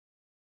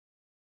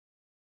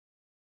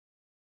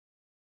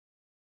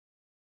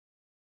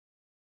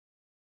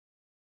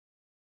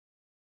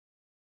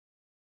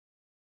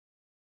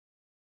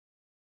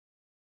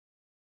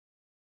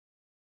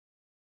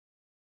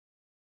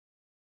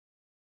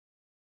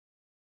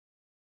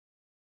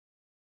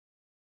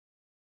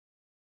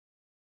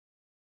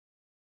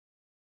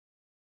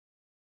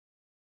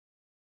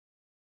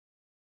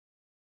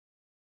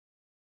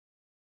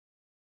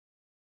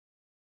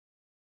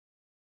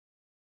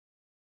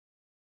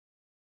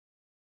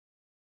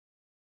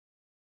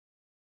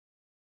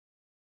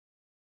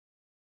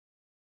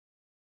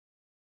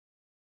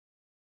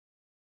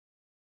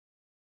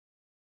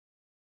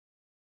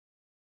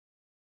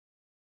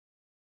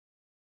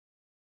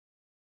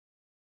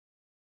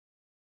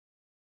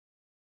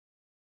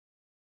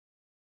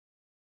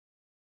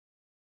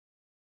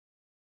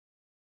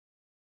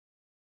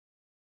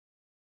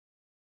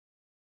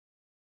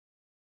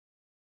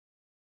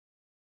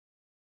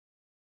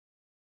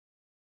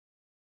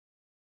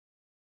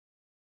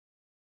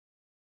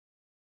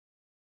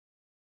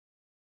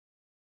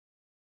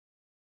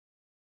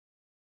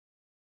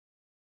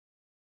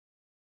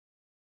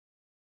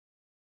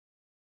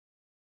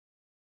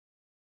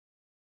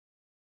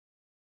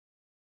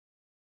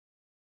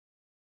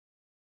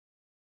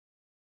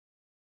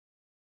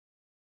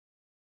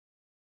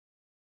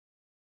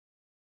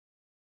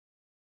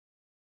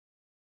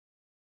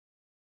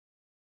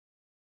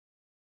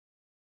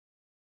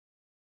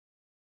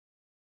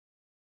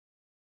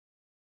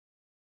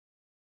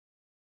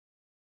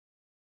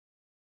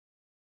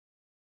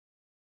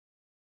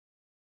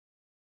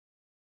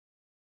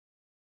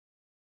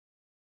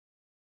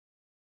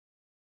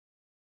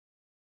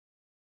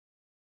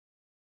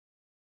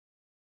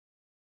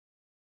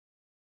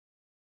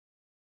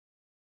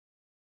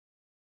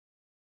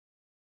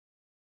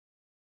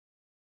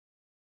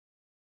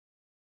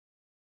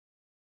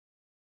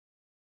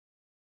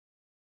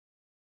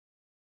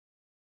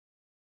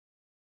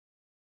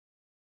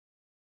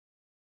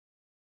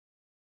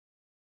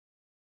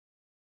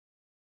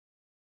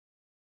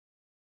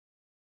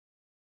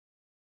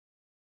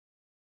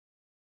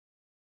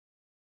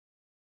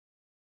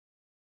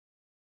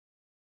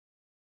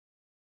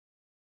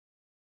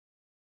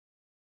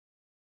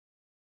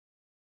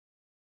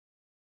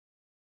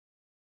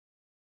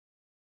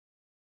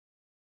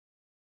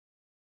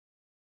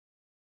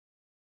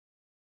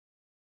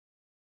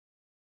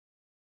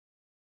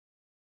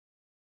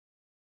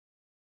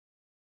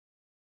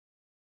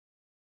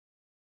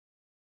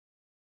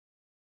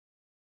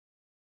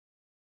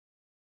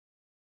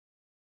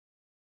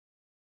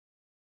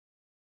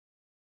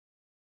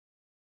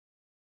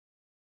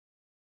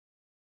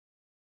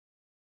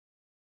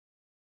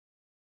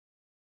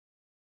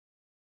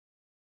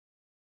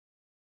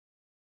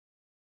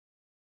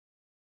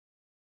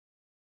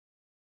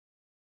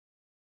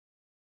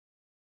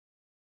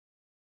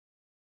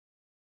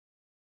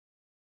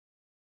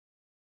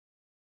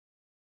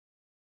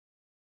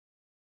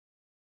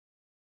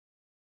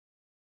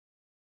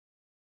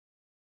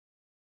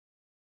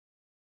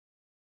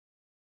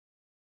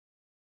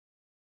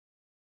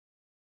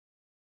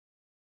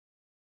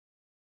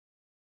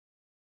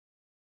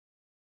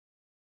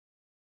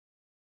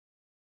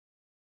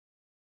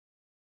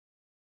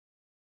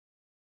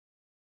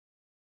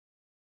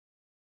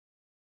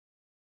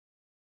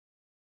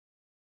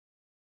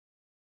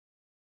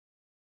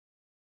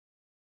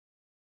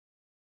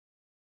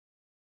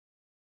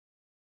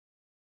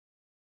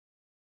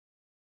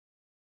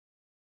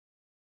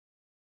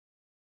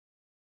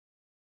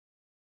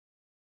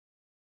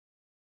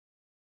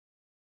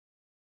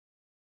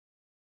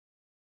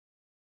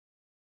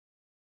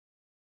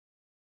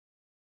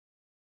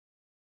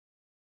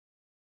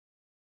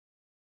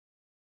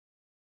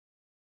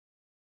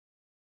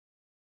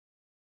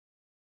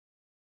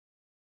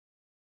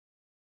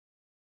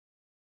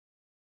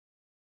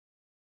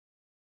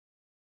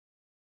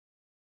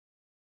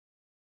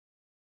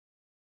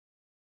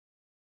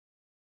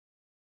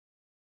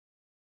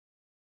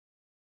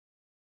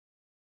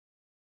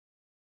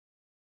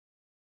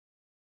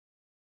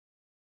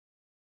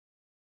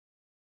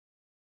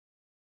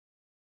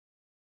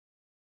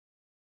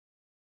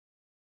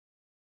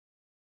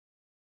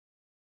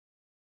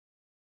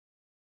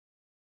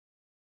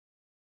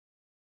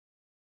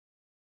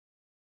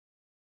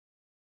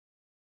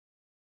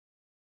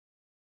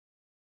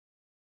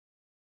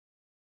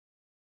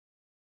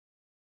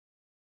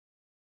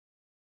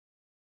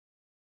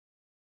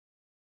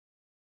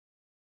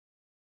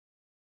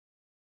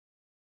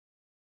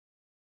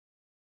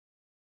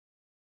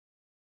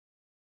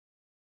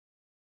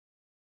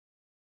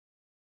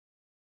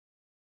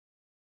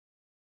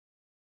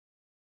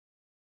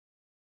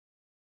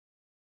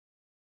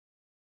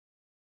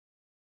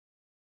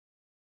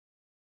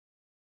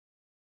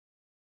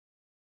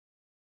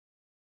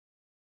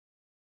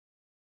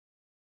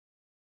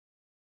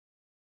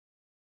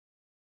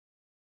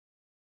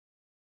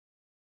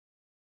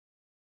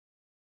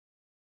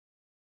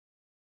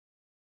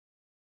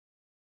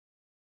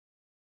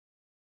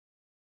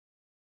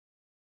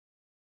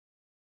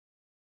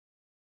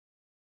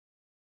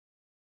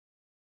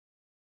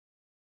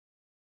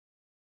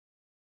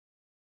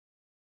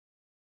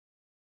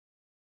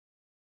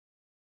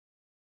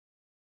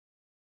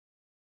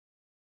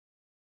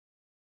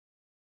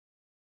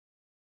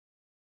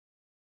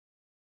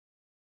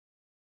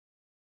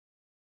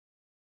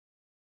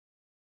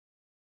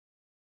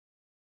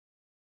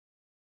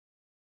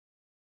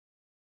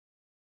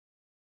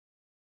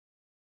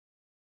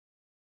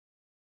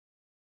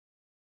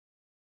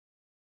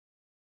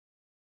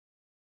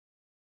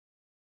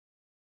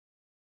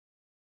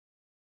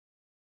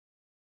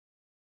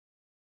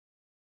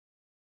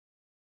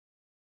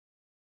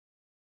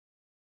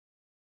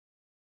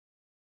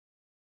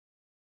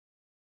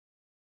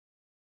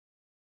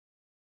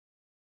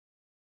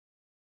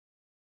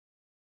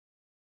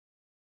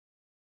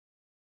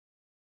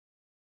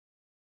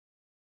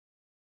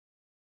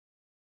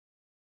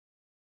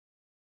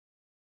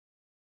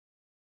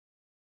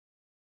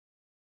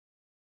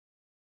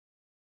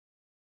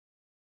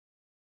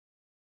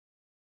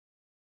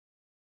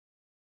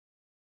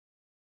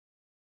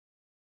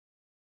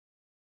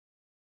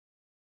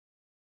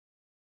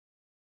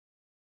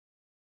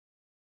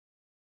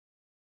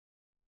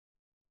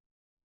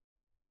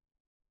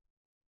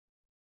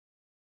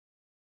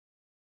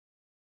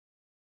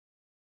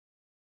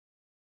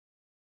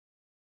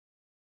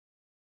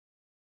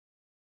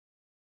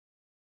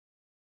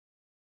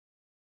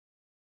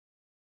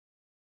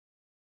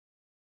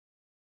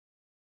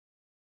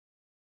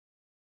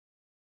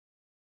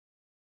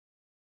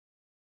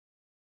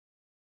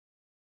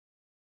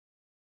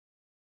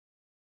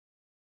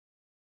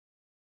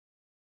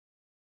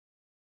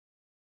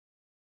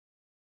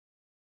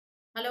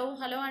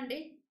Hello అండి.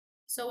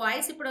 So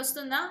voice ఇప్పుడు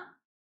వస్తుందా?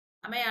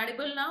 am I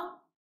audible now?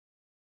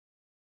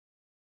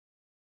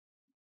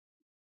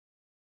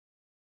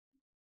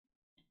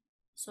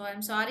 So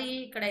I'm sorry,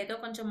 ఇక్కడ ఏదో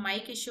కొంచెం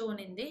మైక్ ఇష్యూ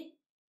ఉన్నింది.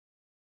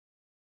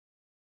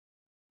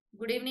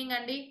 గుడ్ ఈవినింగ్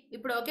అండి.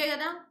 ఇప్పుడు ఓకే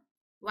కదా?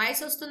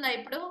 వాయిస్ వస్తుందా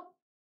ఇప్పుడు?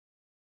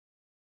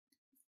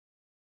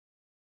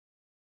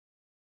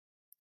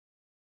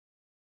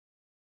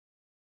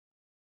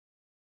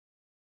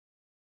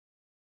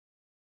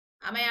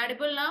 am I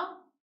audible now?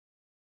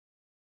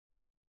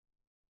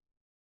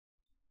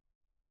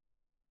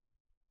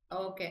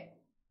 Okay,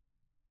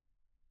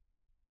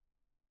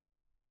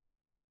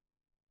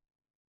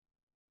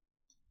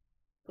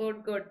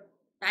 good.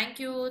 Thank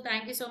you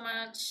so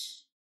much.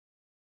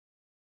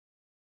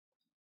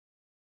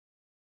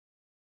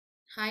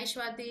 Hi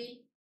Swathi.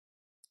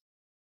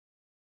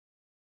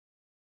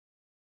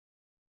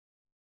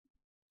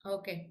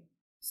 Okay,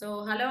 so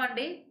hello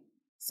అండి.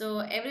 So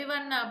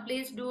everyone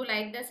please do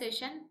like the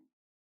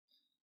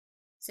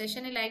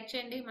సెషన్ని like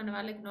చేయండి, మన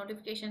వాళ్ళకి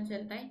నోటిఫికేషన్స్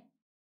వెళ్తాయి.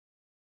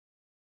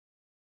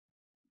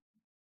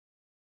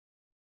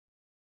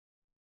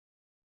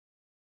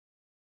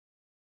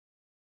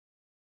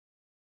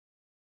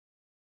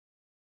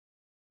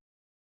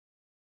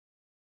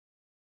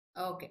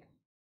 Okay,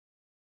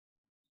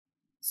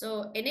 so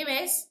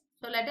anyways,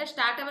 so let us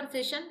start our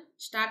session.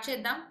 Start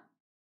చేద్దాం.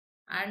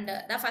 And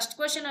the first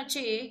question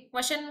వచ్చి,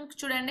 question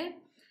చూడండి.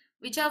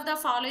 Which of the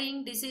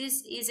following disease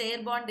is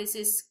air born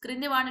disease?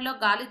 క్రింది వానిలో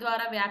గాలి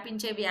ద్వారా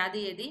వ్యాపించే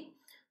వ్యాధి ఏది?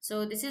 So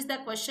this is the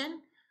question.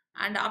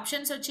 And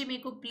options వచ్చి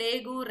మీకు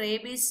plague,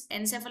 rabies,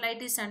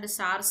 encephalitis and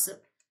sirs.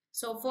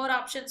 So 4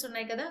 options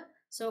ఉన్నాయి కదా.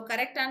 సో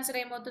కరెక్ట్ ఆన్సర్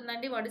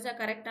ఏమవుతుందండి? What is the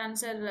correct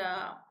answer?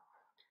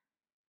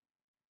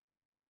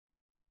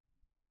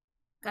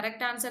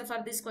 Correct answer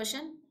for this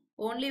question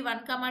only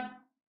 1,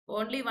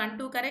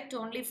 2 correct,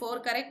 only 4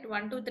 correct,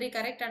 1, 2, 3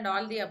 correct and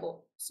all the above.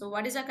 So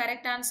what is the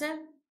correct answer?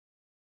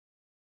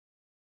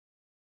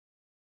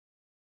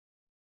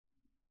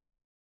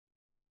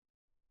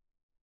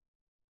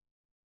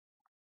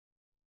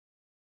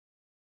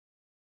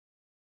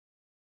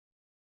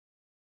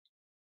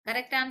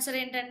 Correct answer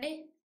ఏంటండి?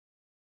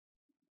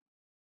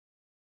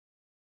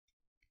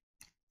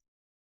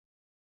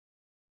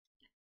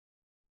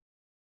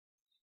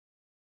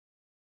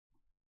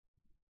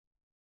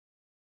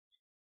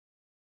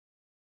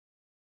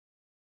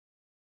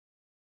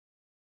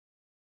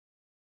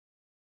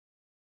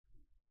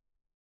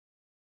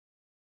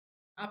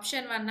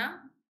 Option 1.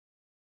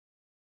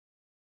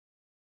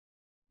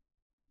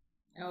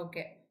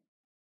 Okay,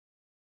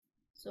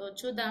 so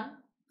చూద్దాం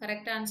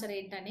correct answer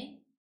ఏంటని.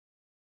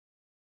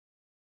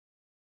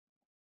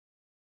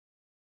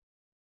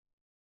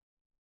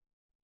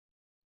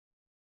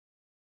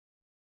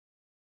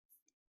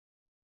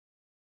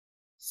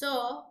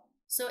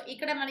 So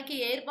ఇక్కడ మనకి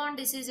air born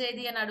disease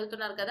ఏది అని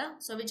అడుగుతున్నారు కదా.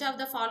 So which of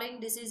the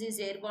following disease is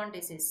air born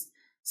disease?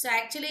 So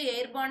actually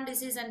air born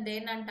disease అంటే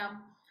ఏంటంటాం?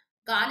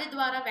 గాలి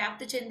ద్వారా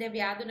వ్యాప్తి చెందే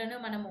వ్యాధులను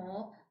మనము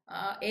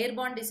ఎయిర్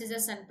బార్న్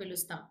డిసీజెస్ అని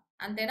పిలుస్తాం,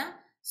 అంతేనా?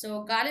 సో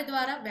గాలి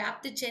ద్వారా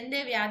వ్యాప్తి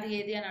చెందే వ్యాధి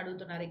ఏది అని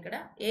అడుగుతున్నారు. ఇక్కడ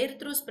ఎయిర్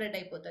త్రూ స్ప్రెడ్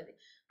అయిపోతుంది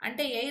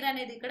అంటే ఎయిర్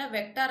అనేది ఇక్కడ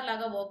వెక్టార్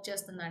లాగా వర్క్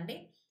చేస్తుందండి.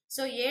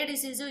 సో ఏ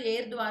డిసీజు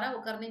ఎయిర్ ద్వారా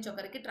ఒకరి నుంచి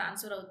ఒకరికి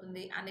ట్రాన్స్ఫర్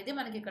అవుతుంది అనేది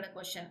మనకి ఇక్కడ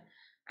క్వశ్చన్.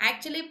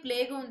 యాక్చువల్లీ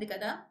ప్లేగు ఉంది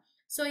కదా.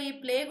 సో ఈ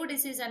ప్లేగు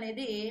డిసీజ్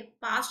అనేది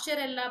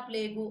పాస్చరెల్లా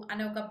ప్లేగు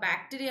అనే ఒక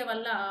బ్యాక్టీరియా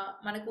వల్ల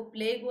మనకు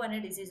ప్లేగు అనే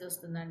డిసీజ్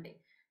వస్తుందండి.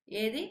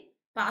 ఏది?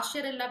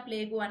 పాస్చరెల్లా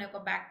ప్లేగు అనే ఒక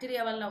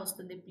బ్యాక్టీరియా వల్ల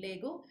వస్తుంది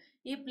ప్లేగు.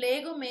 ఈ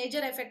ప్లేగు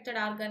మేజర్ ఎఫెక్టెడ్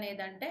ఆర్గాన్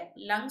ఏదంటే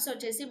లంగ్స్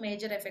వచ్చేసి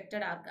మేజర్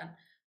ఎఫెక్టెడ్ ఆర్గాన్.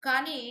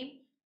 కానీ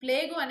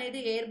ప్లేగు అనేది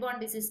ఎయిర్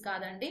బార్న్ డిసీజ్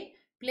కాదండి.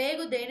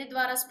 ప్లేగు దేని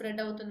ద్వారా స్ప్రెడ్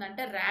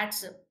అవుతుందంటే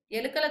ర్యాట్స్,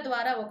 ఎలుకల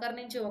ద్వారా ఒకరి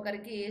నుంచి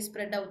ఒకరికి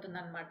స్ప్రెడ్ అవుతుంది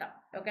అనమాట.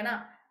 ఓకేనా?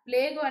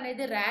 ప్లేగు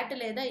అనేది ర్యాట్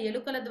లేదా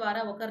ఎలుకల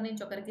ద్వారా ఒకరి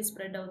నుంచి ఒకరికి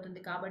స్ప్రెడ్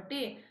అవుతుంది కాబట్టి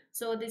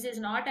so this is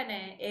not an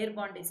air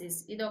born disease.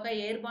 ఇది ఒక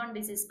ఎయిర్ బార్న్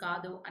డిసీజ్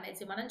కాదు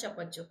అనేసి మనం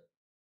చెప్పొచ్చు.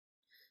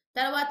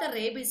 తర్వాత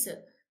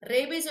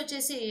రేబీస్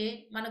వచ్చేసి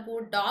మనకు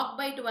డాగ్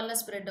బైట్ వల్ల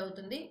స్ప్రెడ్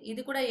అవుతుంది.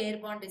 ఇది కూడా ఎయిర్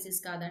బార్న్ డిసీజ్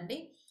కాదండి.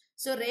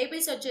 సో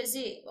రేబీస్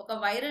వచ్చేసి ఒక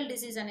వైరల్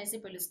డిసీజ్ అనేసి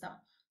పిలుస్తాం.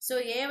 సో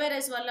ఏ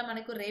వైరస్ వల్ల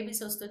మనకు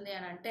రేబీస్ వస్తుంది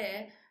అని అంటే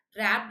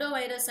ర్యాప్డో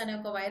వైరస్ అనే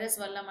ఒక వైరస్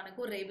వల్ల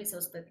మనకు రేబీస్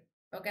వస్తుంది.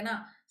 ఓకేనా?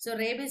 సో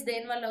రేబీస్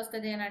దేని వల్ల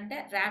వస్తుంది అని అంటే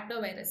Rapido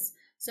virus.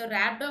 So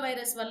Rapido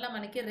virus వల్ల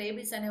మనకి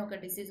రేబీస్ అనే ఒక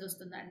డిసీజ్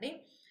వస్తుందండి.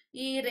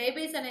 ఈ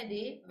రేబీస్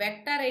అనేది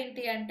వెక్టర్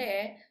ఏంటి అంటే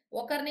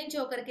ఒకరి నుంచి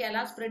ఒకరికి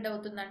ఎలా స్ప్రెడ్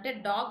అవుతుందంటే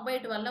డాగ్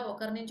బైట్ వల్ల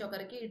ఒకరి నుంచి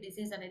ఒకరికి ఈ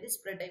డిసీజ్ అనేది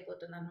స్ప్రెడ్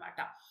అయిపోతుంది అనమాట.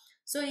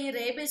 సో ఈ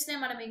రేబీస్నే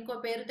మనం ఇంకో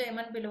పేరుతో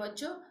ఏమని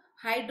పిలవచ్చు?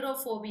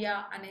 హైడ్రోఫోబియా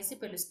అనేసి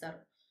పిలుస్తారు.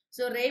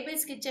 సో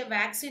రేబీస్కి ఇచ్చే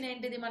వ్యాక్సిన్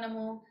ఏంటిది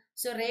మనము?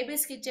 సో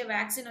రేబీస్కి ఇచ్చే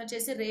వ్యాక్సిన్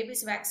వచ్చేసి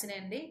రేబీస్ వ్యాక్సిన్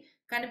అండి.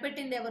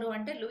 కనిపెట్టింది ఎవరు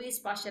అంటే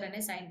లూయిస్ పాస్చర్ అనే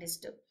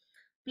సైంటిస్ట్.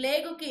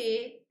 ప్లేగుకి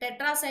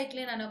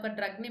టెట్రాసైక్లిన్ అనే ఒక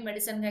డ్రగ్ని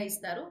మెడిసిన్గా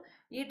ఇస్తారు.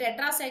 ఈ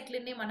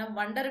టెట్రాసైక్లిన్ని మనం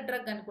వండర్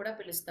డ్రగ్ అని కూడా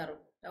పిలుస్తారు.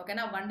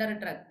 ఓకేనా? వండర్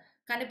డ్రగ్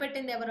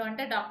కనిపెట్టింది ఎవరు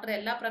అంటే డాక్టర్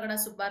ఎల్లాప్రగడ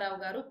సుబ్బారావు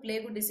గారు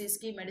ప్లేగు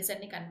డిసీజ్కి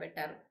మెడిసిన్ని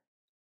కనిపెట్టారు.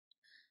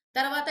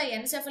 తర్వాత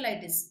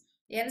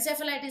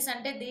ఎన్సెఫలైటిస్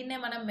అంటే దీన్నే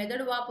మనం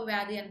మెదడు వాపు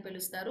వ్యాధి అని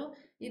పిలుస్తారు.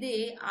 ఇది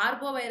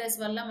ఆర్బో వైరస్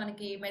వల్ల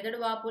మనకి మెదడు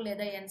వాపు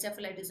లేదా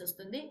ఎన్సెఫలైటిస్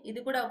వస్తుంది. ఇది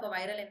కూడా ఒక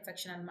వైరల్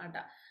ఇన్ఫెక్షన్ అన్నమాట.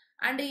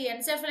 అండ్ ఈ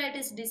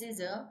ఎన్సెఫలైటిస్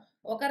డిసీజ్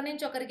ఒకరి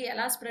నుంచి ఒకరికి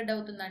ఎలా స్ప్రెడ్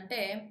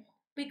అవుతుందంటే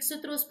పిగ్స్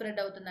త్రూ స్ప్రెడ్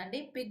అవుతుందండి.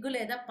 పిగ్గు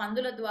లేదా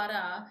పందుల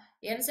ద్వారా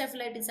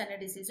ఎన్సెఫలైటిస్ అనే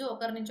డిసీజ్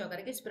ఒకరి నుంచి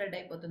ఒకరికి స్ప్రెడ్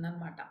అయిపోతుంది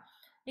అనమాట.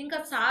 ఇంకా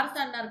సార్స్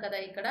అన్నారు కదా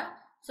ఇక్కడ.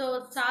 సో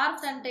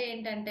సార్స్ అంటే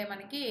ఏంటంటే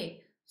మనకి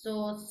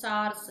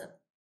సార్స్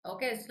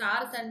ఓకే,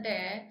 సార్స్ అంటే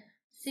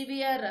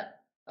severe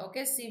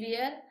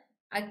severe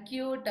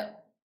acute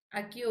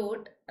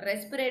acute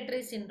respiratory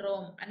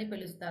syndrome అని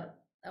పిలుస్తారు.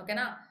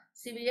 ఓకేనా,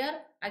 severe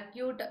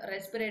acute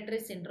respiratory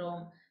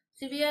syndrome.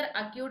 Severe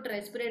acute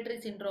respiratory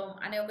syndrome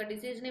అనే ఒక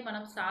డిసీజ్ ని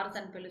మనం సార్స్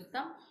అని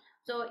పిలుస్తాం.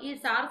 సో ఈ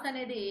సార్స్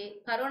అనేది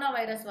కరోనా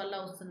వైరస్ వల్ల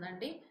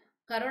వస్తుందండి.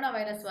 కరోనా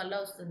వైరస్ వల్ల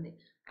వస్తుంది.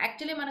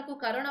 యాక్చువల్లీ మనకు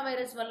కరోనా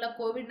వైరస్ వల్ల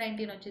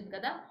కోవిడ్-19 వచ్చింది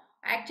కదా.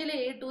 యాక్చువల్లీ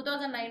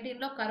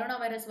 2019లో కరోనా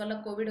వైరస్ వల్ల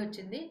కోవిడ్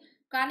వచ్చింది.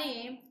 కానీ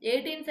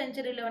 18th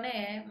సెంచరీలోనే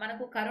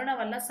మనకు కరోనా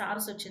వల్ల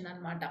సార్స్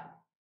వచ్చిందనమాట.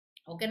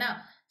 ఓకేనా,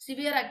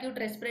 సివియర్ అక్యూట్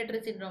రెస్పిరేటరీ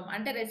సిండ్రోమ్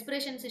అంటే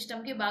రెస్పిరేషన్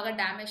సిస్టమ్కి బాగా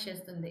డ్యామేజ్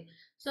చేస్తుంది.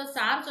 సో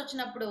సార్స్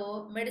వచ్చినప్పుడు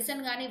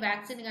మెడిసిన్ కానీ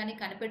వ్యాక్సిన్ కానీ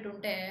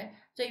కనిపెట్టుంటే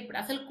సో ఇప్పుడు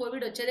అసలు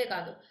కోవిడ్ వచ్చేదే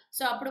కాదు.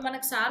 సో అప్పుడు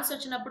మనకు సార్స్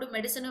వచ్చినప్పుడు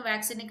మెడిసిన్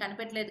వ్యాక్సిన్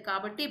కనిపెట్టలేదు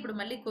కాబట్టి ఇప్పుడు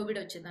మళ్ళీ కోవిడ్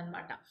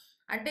వచ్చిందనమాట.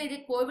 అంటే ఇది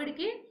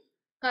కోవిడ్కి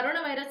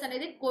కరోనా వైరస్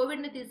అనేది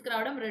కోవిడ్ని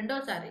తీసుకురావడం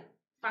రెండోసారి.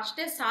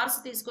 ఫస్టే సార్స్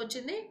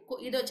తీసుకొచ్చింది,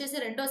 ఇది వచ్చేసి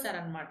రెండోసారి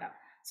అనమాట.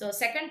 సో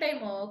సెకండ్ టైం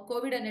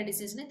కోవిడ్ అనే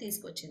డిసీజ్ని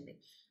తీసుకొచ్చింది.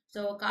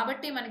 సో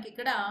కాబట్టి మనకి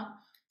ఇక్కడ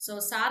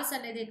సార్స్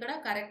అనేది ఇక్కడ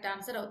కరెక్ట్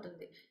ఆన్సర్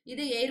అవుతుంది.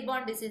 ఇది ఎయిర్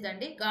బార్న్ డిసీజ్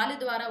అండి. గాలి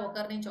ద్వారా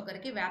ఒకరి నుంచి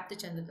ఒకరికి వ్యాప్తి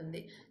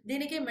చెందుతుంది.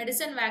 దీనికి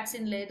మెడిసిన్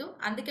వ్యాక్సిన్ లేదు,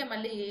 అందుకే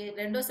మళ్ళీ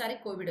రెండోసారి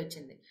కోవిడ్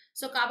వచ్చింది.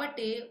 సో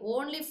కాబట్టి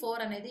ఓన్లీ 4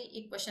 అనేది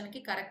ఈ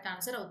క్వశ్చన్కి కరెక్ట్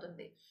ఆన్సర్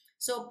అవుతుంది.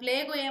 సో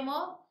ప్లేగ్ ఏమో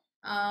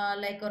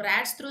లైక్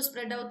ర్యాట్స్ త్రూ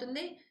స్ప్రెడ్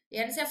అవుతుంది.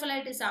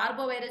 ఎన్సెఫలైటిస్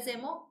ఆర్బో వైరస్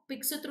ఏమో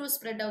పిగ్స్ త్రూ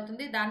స్ప్రెడ్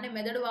అవుతుంది, దాన్ని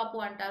మెదడు వాపు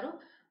అంటారు.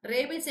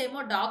 రేబీస్ ఏమో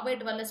డాగ్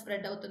బైట్ వల్ల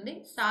స్ప్రెడ్ అవుతుంది.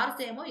 సార్స్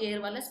ఏమో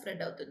ఎయిర్ వల్ల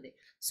స్ప్రెడ్ అవుతుంది.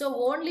 సో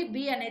ఓన్లీ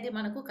బి అనేది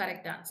మనకు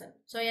కరెక్ట్ ఆన్సర్.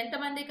 సో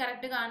ఎంతమంది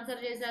కరెక్ట్ గా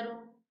ఆన్సర్ చేశారు?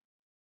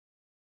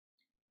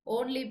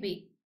 Only B.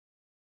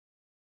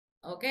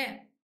 ఓకే,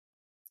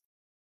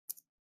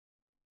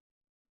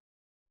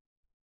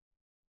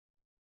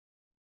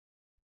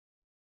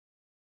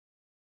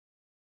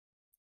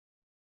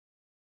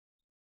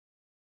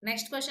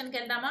 నెక్స్ట్ క్వశ్చన్కి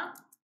వెళ్దామా?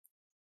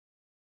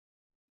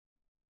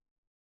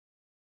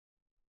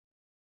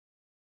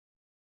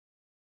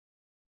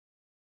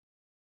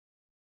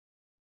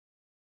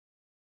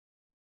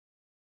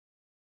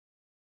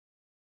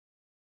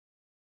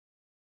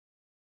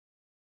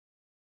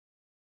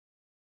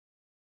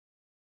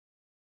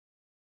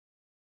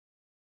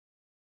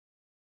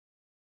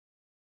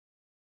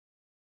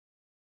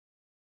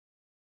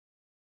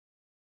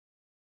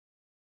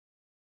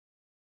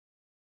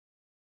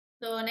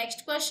 So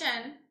next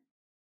question.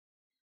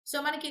 సో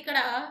మనకి ఇక్కడ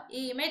ఈ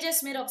ఇమేజెస్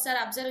మీరు ఒకసారి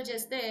అబ్జర్వ్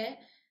చేస్తే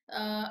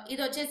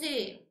ఇది వచ్చేసి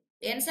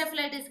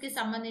ఎన్సెఫలైటిస్ కి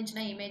సంబంధించిన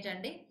ఇమేజ్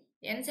అండి.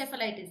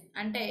 ఎన్సెఫలైటిస్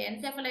అంటే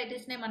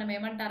ఎన్సెఫలైటిస్ ని మనం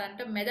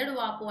ఏమంటారంటే మెదడు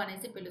వాపు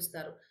అనేసి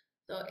పిలుస్తారు.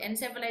 సో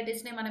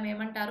ఎన్సెఫలైటిస్ ని మనం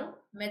ఏమంటారు?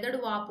 మెదడు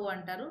వాపు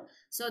అంటారు.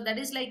 So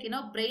that is like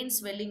brain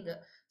swelling.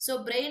 So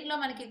brain లో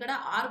మనకి ఇక్కడ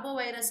ఆర్బో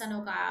వైరస్ అని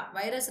ఒక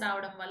వైరస్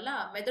రావడం వల్ల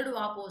మెదడు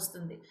వాపు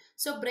వస్తుంది.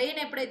 సో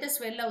బ్రెయిన్ ఎప్పుడైతే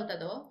స్వెల్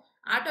అవుతుందో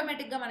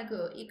ఆటోమేటిక్ గా మనకు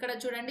ఇక్కడ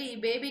చూడండి, ఈ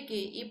బేబీకి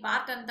ఈ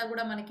పార్ట్ అంతా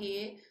కూడా మనకి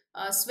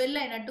స్వెల్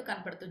అయినట్టు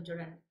కనపడుతుంది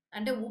చూడండి,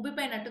 అంటే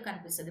ఉబ్బిపోయినట్టు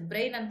కనిపిస్తుంది.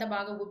 బ్రెయిన్ అంతా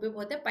బాగా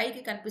ఉబ్బిపోతే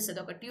పైకి కనిపిస్తుంది,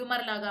 ఒక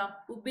ట్యూమర్ లాగా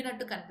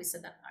ఉబ్బినట్టు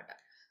కనిపిస్తుంది అనమాట.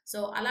 సో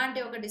అలాంటి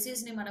ఒక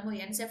డిసీజ్ ని మనము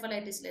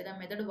ఎన్సెఫలైటిస్ లేదా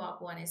మెదడు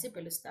వాపు అనేసి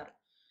పిలుస్తారు.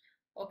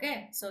 Okay,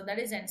 so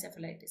that is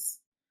encephalitis.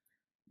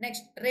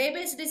 Next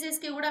rabies disease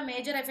కి కూడా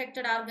మేజర్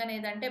ఎఫెక్టెడ్ ఆర్గన్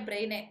ఏదంటే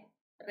బ్రెయినే.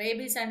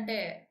 రేబీస్ అంటే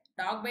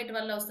డాగ్ బైట్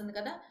వల్ల వస్తుంది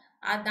కదా,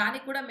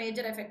 దానికి కూడా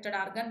మేజర్ ఎఫెక్టెడ్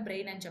ఆర్గన్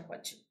బ్రెయిన్ అని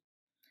చెప్పొచ్చు.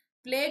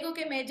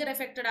 ప్లేగుకి major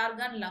affected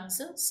organ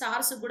lungs,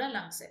 sirs కూడా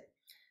లంగ్సే.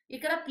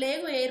 ఇక్కడ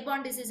ప్లేగు ఎయిర్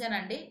బార్న్ డిసీజ్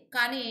అండి,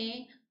 కానీ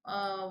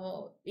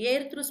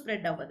ఎయిర్ త్రూ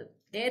స్ప్రెడ్ అవ్వదు.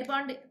 ఎయిర్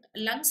బార్న్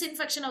లంగ్స్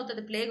ఇన్ఫెక్షన్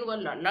అవుతుంది ప్లేగు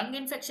వల్ల, లంగ్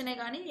ఇన్ఫెక్షనే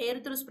కానీ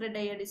ఎయిర్ త్రూ స్ప్రెడ్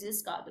అయ్యే డిసీజ్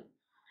కాదు.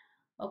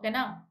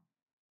 ఓకేనా,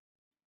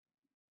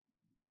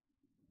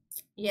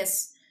 yes.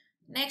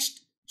 Next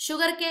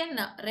sugar cane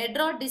red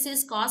rot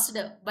disease caused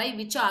by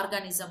which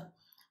organism?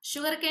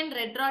 Sugar cane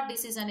red rot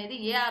disease అనేది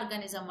ఏ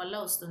ఆర్గానిజం వల్ల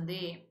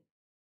వస్తుంది?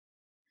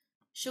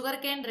 Sugar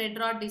cane red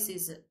rot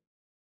disease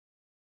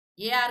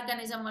ఏ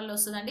organism వల్ల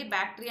వస్తుందండి?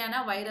 బ్యాక్టీరియానా,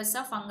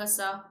 వైరసా,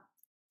 ఫంగసా?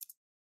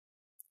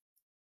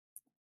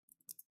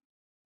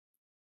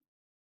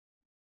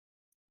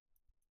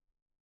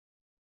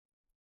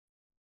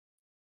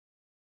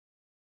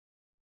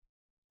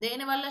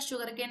 దేని వల్ల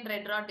sugar cane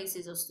red rot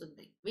disease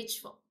వస్తుంది? విచ్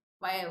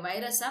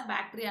వైరసా,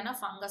 బ్యాక్టీరియానా,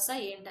 ఫంగసా,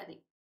 ఏంటది?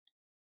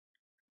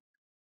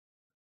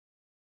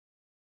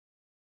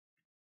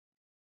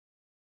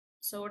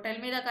 So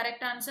tell me the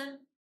correct answer.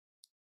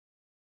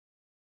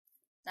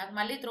 నాకు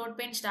మళ్ళీ థ్రోట్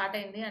పెయిన్ స్టార్ట్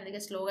అయింది, అందుకే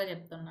స్లోగా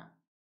చెప్తున్నా.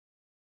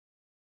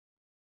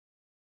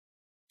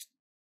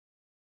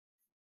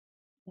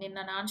 నిన్న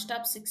నాన్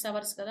స్టాప్ 6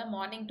 అవర్స్ కదా,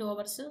 morning 2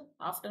 hours,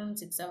 afternoon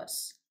 6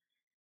 hours.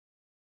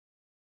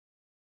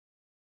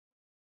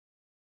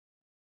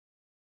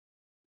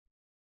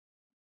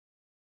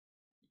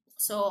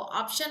 So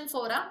option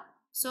 4.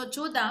 So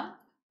చూద్దాం.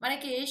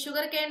 మనకి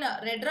sugar cane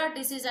red rot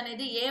disease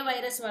అనేది ఏ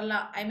వైరస్ వల్ల,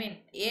 I mean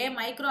A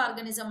micro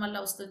organism వల్ల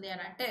వస్తుంది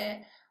అని అంటే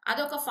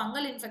అదొక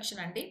ఫంగల్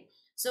ఇన్ఫెక్షన్ అండి.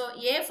 సో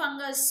ఏ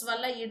ఫంగస్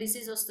వల్ల ఈ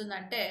డిసీజ్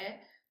వస్తుందంటే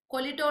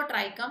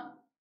కొలిటోట్రైకమ్.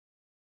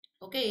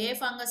 ఓకే, ఏ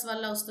ఫంగస్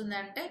వల్ల వస్తుంది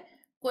అంటే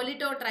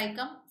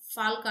కొలిటోట్రైకమ్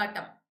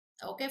ఫాల్కాటమ్.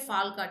 ఓకే,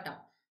 ఫాల్కాటమ్.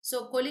 సో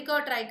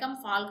కొలికోట్రైకమ్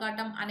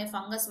ఫాల్కాటమ్ అనే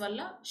ఫంగస్ వల్ల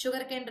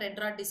sugar cane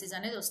red rot disease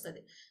అనేది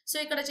వస్తుంది. సో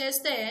ఇక్కడ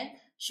చేస్తే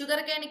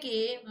షుగర్ కేన్ కి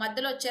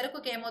మధ్యలో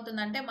చెరుకుకి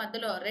ఏమవుతుందంటే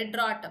మధ్యలో రెడ్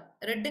రాట్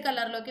రెడ్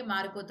కలర్ లోకి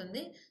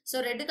మారిపోతుంది. సో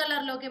రెడ్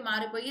కలర్ లోకి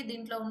మారిపోయి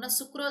దీంట్లో ఉన్న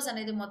సుక్రోజ్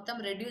అనేది మొత్తం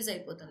రెడ్యూస్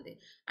అయిపోతుంది.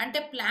 అంటే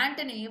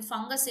ప్లాంట్ ని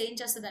ఫంగస్ ఏం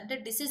చేస్తుంది అంటే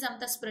డిసీజ్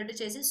అంతా స్ప్రెడ్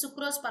చేసి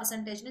సుక్రోజ్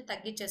పర్సంటేజ్ ని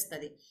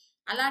తగ్గించేస్తుంది.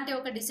 అలాంటి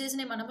ఒక డిసీజ్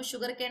ని మనము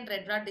sugar cane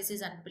red rot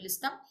disease అని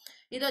పిలుస్తాం.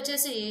 ఇది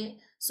వచ్చేసి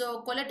సో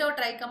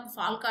కొలెటోట్రైకమ్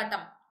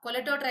ఫాల్కాటమ్,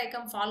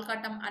 కొలెటోట్రైకమ్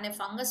ఫాల్కాటమ్ అనే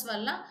ఫంగస్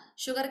వల్ల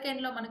షుగర్ కేన్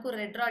లో మనకు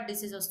రెడ్ రాట్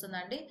డిసీజ్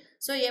వస్తుందండి.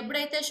 సో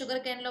ఎప్పుడైతే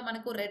షుగర్ కేన్ లో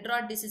మనకు రెడ్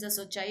రాట్ డిసీజెస్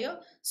వచ్చాయో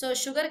సో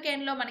షుగర్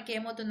కేన్ లో మనకి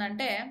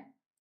ఏమవుతుందంటే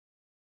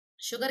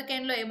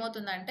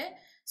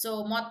సో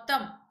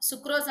మొత్తం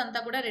సుక్రోజ్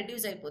అంతా కూడా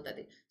రెడ్యూస్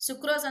అయిపోతుంది.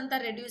 సుక్రోజ్ అంతా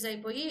రెడ్యూస్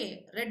అయిపోయి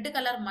రెడ్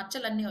కలర్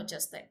మచ్చలన్నీ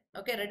వచ్చేస్తాయి.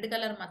 ఓకే, రెడ్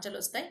కలర్ మచ్చలు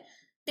వస్తాయి.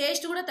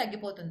 టేస్ట్ కూడా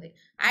తగ్గిపోతుంది.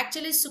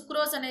 యాక్చువల్లీ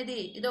సుక్రోజ్ అనేది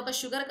ఇది ఒక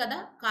షుగర్ కదా,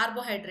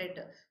 కార్బోహైడ్రేట్.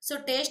 సో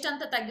టేస్ట్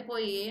అంతా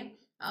తగ్గిపోయి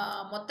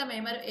మొత్తం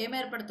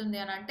ఏమేర్పడుతుంది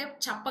అని అంటే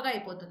చప్పగా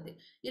అయిపోతుంది.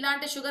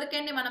 ఇలాంటి షుగర్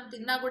కేన్ ని మనం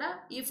తిన్నా కూడా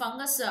ఈ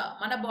ఫంగస్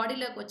మన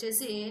బాడీలోకి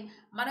వచ్చేసి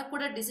మనకు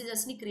కూడా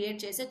డిసీజెస్ ని క్రియేట్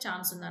చేసే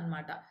ఛాన్స్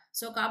ఉందన్నమాట.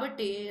 సో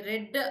కాబట్టి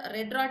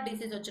రెడ్ రాట్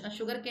డిసీజ్ వచ్చిన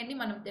షుగర్ కేన్ ని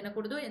మనం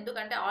తినకూడదు.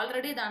 ఎందుకంటే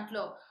ఆల్రెడీ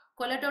దాంట్లో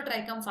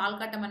కొలెటోట్రైకమ్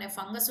ఫాల్కాటమ్ అనే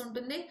ఫంగస్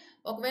ఉంటుంది.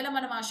 ఒకవేళ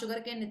మనం ఆ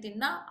షుగర్ కేన్ ని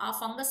తిన్నా ఆ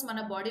ఫంగస్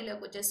మన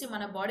బాడీలోకి వచ్చేసి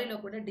మన బాడీలో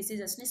కూడా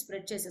డిసీజెస్ ని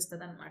స్ప్రెడ్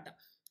చేసేస్తుంది అనమాట.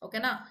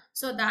 ఓకేనా.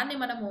 సో దాన్ని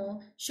మనము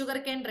sugar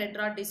cane red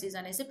rot disease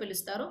అనేసి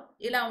పిలుస్తారు.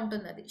 ఇలా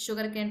ఉంటుంది అది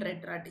sugar cane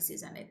red rot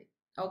disease అనేది.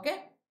 Okay,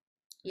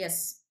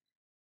 yes.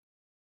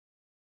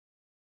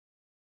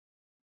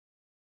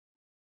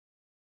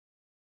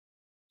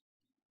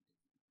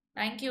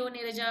 Thank you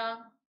Neeraja.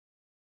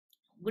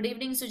 Good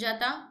evening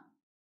Sujatha.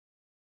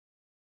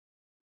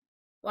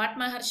 What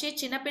మహర్షి,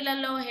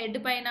 చిన్నపిల్లల్లో హెడ్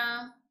పైన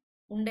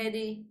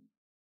ఉండేది.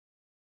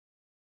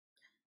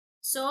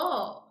 సో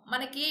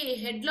మనకి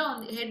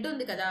హెడ్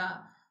ఉంది కదా.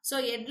 సో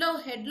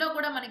హెడ్ లో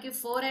కూడా మనకి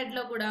ఫోర్ హెడ్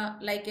లో కూడా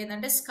లైక్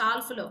ఏంటంటే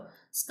స్కాల్ఫ్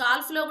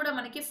లో కూడా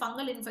మనకి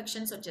ఫంగల్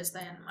ఇన్ఫెక్షన్స్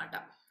వచ్చేస్తాయి అన్నమాట.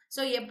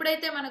 సో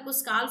ఎప్పుడైతే మనకు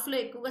స్కాల్ఫ్ లో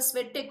ఎక్కువగా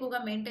స్వెట్ ఎక్కువగా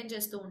మెయింటైన్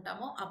చేస్తూ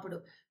ఉంటామో అప్పుడు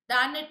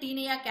దాన్నే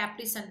టీనియా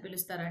క్యాప్టిస్ అని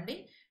పిలుస్తారండి.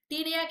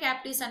 టీనియా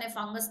క్యాప్టిస్ అనే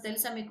ఫంగస్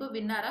తెలుసా మీకు,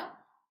 విన్నారా?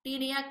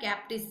 టీనియా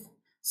క్యాప్టిస్.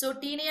 సో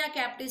టీనియా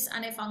క్యాప్టిస్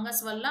అనే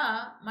ఫంగస్ వల్ల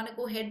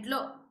మనకు హెడ్ లో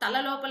తల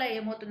లోపల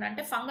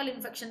ఏమవుతుందంటే ఫంగల్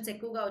ఇన్ఫెక్షన్స్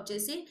ఎక్కువగా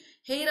వచ్చేసి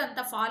హెయిర్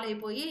అంతా ఫాల్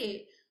అయిపోయి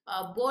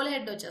బోల్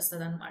హెడ్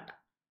వచ్చేస్తుంది అనమాట.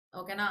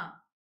 ఓకేనా,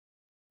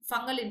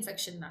 ఫంగల్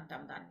ఇన్ఫెక్షన్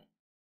అంటాం దాన్ని.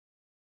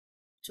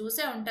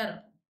 చూసే ఉంటారు,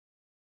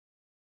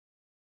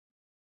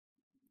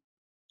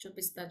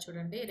 చూపిస్తా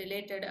చూడండి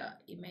రిలేటెడ్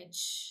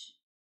ఇమేజ్.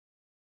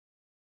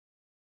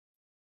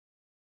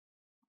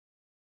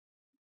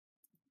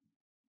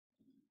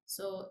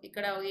 సో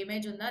ఇక్కడ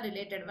ఇమేజ్ ఉందా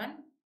రిలేటెడ్ వన్,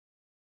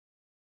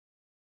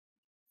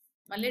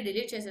 మళ్ళీ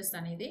డిలీట్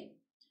చేసేస్తాను ఇది.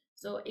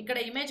 సో ఇక్కడ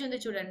ఇమేజ్ ఉంది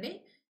చూడండి.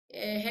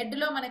 హెడ్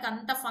లో మనకి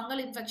అంత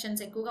ఫంగల్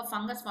ఇన్ఫెక్షన్స్ ఎక్కువగా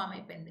ఫంగస్ ఫామ్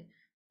అయిపోయింది.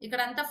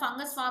 ఇక్కడ అంతా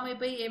ఫంగస్ ఫామ్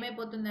అయిపోయి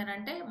ఏమైపోతుంది అని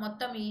అంటే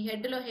మొత్తం ఈ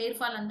హెడ్ లో హెయిర్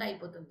ఫాల్ అంతా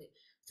అయిపోతుంది.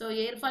 సో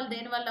హెయిర్ ఫాల్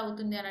దేని వల్ల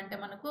అవుతుంది అని అంటే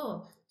మనకు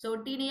సో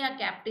టీనియా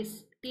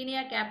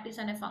క్యాప్టిస్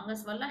అనే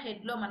ఫంగస్ వల్ల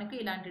హెడ్ లో మనకి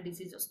ఇలాంటి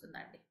డిసీజ్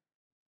వస్తుందండి.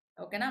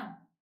 ఓకేనా.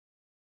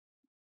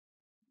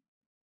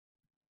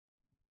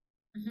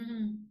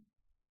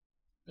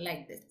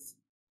 Like this.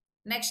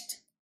 Next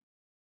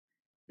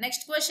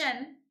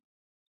question.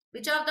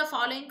 Which of the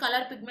following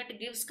colour pigment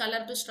gives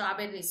colour to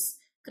strawberries?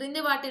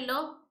 క్రింది వాటిల్లో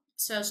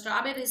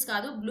స్ట్రాబెర్రీస్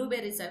కాదు,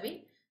 బ్లూబెర్రీస్ అవి.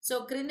 సో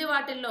క్రింది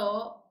వాటిల్లో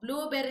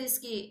బ్లూబెర్రీస్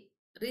కి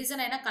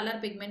రీజన్ అయిన కలర్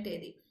పిగ్మెంట్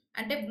ఏది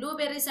అంటే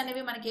బ్లూబెర్రీస్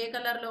అనేవి మనకి ఏ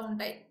కలర్ లో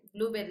ఉంటాయి?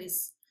 Blueberries.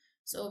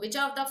 So which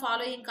of the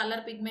following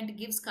colour pigment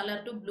gives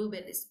colour to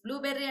blueberries?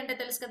 Blueberry అంటే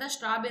తెలుసు కదా,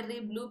 strawberry,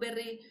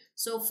 blueberry.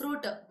 So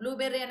fruit,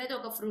 blueberry అనేది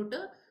ఒక ఫ్రూట్.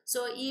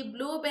 సో ఈ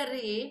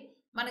బ్లూబెర్రీ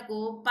మనకు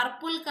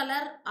purple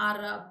colour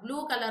or blue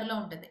colour లో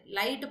ఉంటుంది.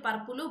 లైట్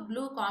పర్పుల్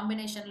బ్లూ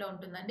కాంబినేషన్ లో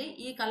ఉంటుందండి.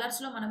 ఈ కలర్స్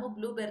లో మనము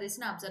బ్లూబెర్రీస్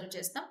ని అబ్జర్వ్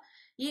చేస్తాం.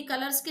 ఈ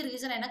కలర్స్ కి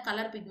రీజన్ అయిన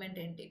కలర్ పిగ్మెంట్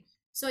ఏంటి?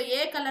 సో ఏ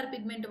కలర్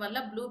పిగ్మెంట్ వల్ల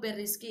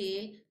బ్లూబెర్రీస్ కి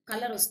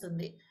కలర్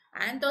వస్తుంది?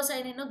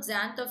 Anthocyanin,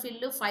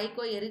 గ్జాంథోఫిల్,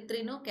 ఫైకో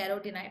ఎరిథ్రిన్,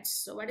 కెరోటినైడ్స్.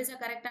 So what is the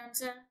correct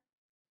answer?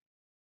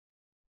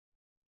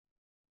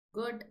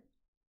 Good.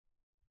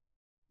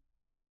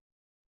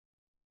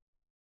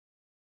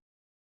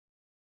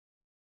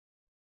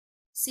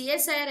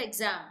 CSIR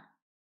exam.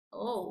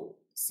 Oh,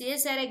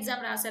 CSIR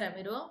exam రాసారా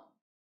మీరు?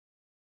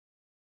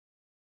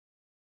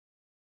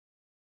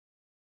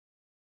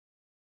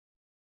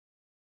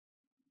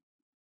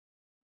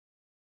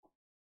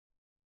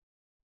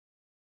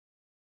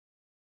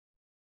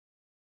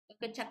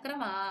 ఒక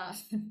చక్రమా?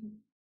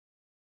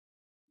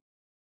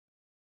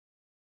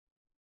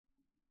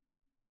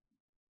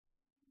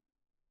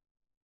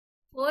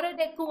 ఫోర్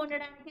హెడ్ ఎక్కువ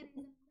ఉండడానికి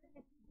రీజన్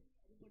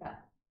కూడా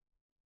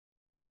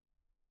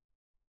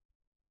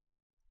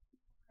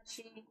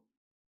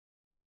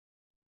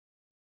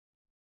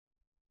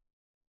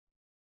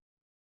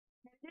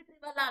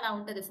వల్ల అలా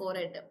ఉంటుంది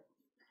ఫోరెడ్.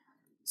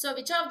 So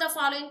which of the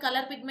following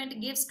colour pigment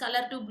gives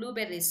colour to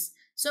blueberries?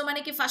 So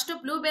మనకి ఫస్ట్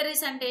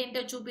బ్లూబెర్రీస్ అంటే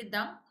ఏంటో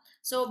చూపిద్దాం.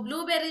 సో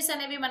బ్లూబెర్రీస్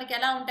అనేవి మనకి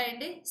ఎలా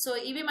ఉంటాయండి? సో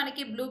ఇవి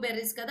మనకి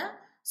బ్లూబెర్రీస్ కదా,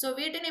 సో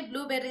వీటిని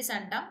బ్లూబెర్రీస్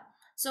అంటాం.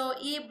 సో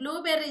ఈ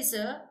బ్లూబెర్రీస్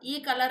ఈ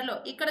కలర్లో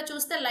ఇక్కడ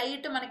చూస్తే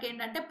లైట్ మనకి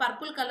ఏంటంటే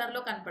పర్పుల్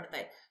కలర్లో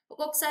కనపడతాయి,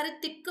 ఒక్కొక్కసారి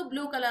థిక్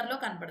బ్లూ కలర్లో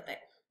కనపడతాయి,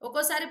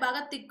 ఒక్కోసారి బాగా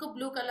థిక్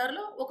బ్లూ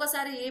కలర్లో,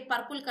 ఒక్కోసారి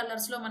పర్పుల్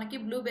కలర్స్లో మనకి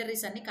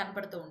బ్లూబెర్రీస్ అన్ని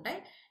కనపడుతూ ఉంటాయి.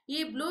 ఈ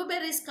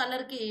బ్లూబెర్రీస్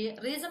కలర్కి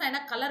రీజన్ అయిన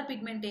కలర్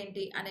పిగ్మెంట్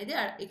ఏంటి అనేది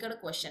ఇక్కడ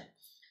క్వశ్చన్.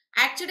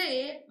 యాక్చువల్లీ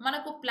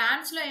మనకు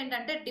ప్లాంట్స్లో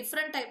ఏంటంటే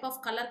different type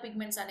of colour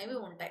pigments అనేవి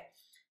ఉంటాయి.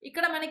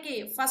 ఇక్కడ మనకి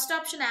ఫస్ట్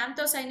ఆప్షన్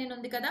యాంథోసైనిన్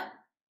ఉంది కదా,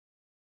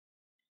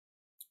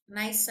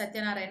 నైస్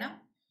సత్యనారాయణ.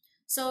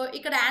 సో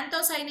ఇక్కడ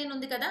యాంథోసైనిన్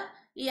ఉంది కదా,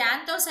 ఈ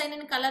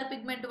యాంథోసైనిన్ కలర్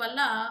పిగ్మెంట్ వల్ల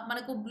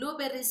మనకు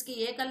బ్లూబెర్రీస్కి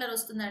ఏ కలర్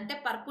వస్తుందంటే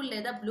పర్పుల్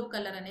లేదా బ్లూ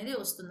కలర్ అనేది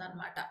వస్తుంది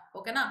అనమాట.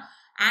 ఓకేనా,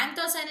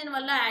 యాంథోసైనిన్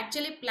వల్ల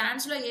యాక్చువల్లీ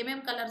ప్లాంట్స్లో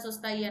ఏమేమి కలర్స్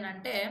వస్తాయి అని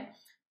అంటే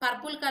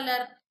పర్పుల్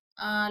కలర్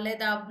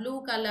లేదా బ్లూ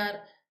కలర్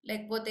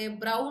లేకపోతే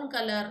brown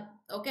colour,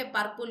 okay,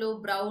 purple,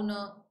 brown,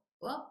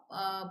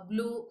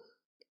 blue,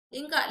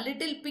 ఇంకా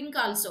లిటిల్ పింక్,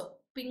 ఆల్సో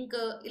పింక్,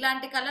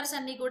 ఇలాంటి కలర్స్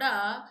అన్నీ కూడా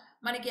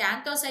మనకి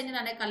యాంథోసైనిన్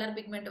అనే కలర్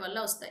పిగ్మెంట్ వల్ల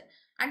వస్తాయి.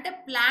 అంటే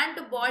ప్లాంట్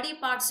బాడీ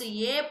పార్ట్స్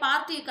ఏ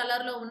పార్ట్ ఈ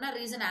కలర్లో ఉన్న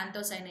రీజన్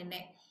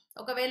యాంథోసైనిన్నే.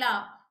 ఒకవేళ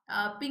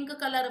పింక్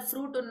కలర్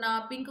ఫ్రూట్ ఉన్నా,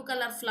 పింక్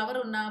కలర్ ఫ్లవర్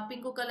ఉన్నా,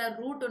 పింక్ కలర్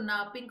రూట్ ఉన్నా,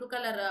 పింక్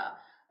కలర్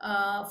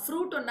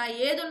ఫ్రూట్ ఉన్నా,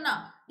 ఏదున్నా,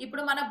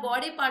 ఇప్పుడు మన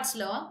బాడీ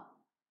పార్ట్స్లో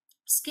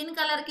స్కిన్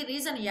కలర్కి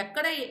రీజన్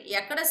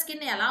ఎక్కడ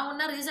స్కిన్ ఎలా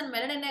ఉన్న రీజన్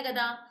మెలనిన్నే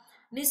కదా.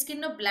 నీ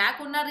స్కిన్ బ్లాక్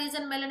ఉన్న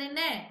రీజన్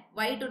మెలనిన్నే,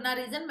 వైట్ ఉన్న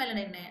రీజన్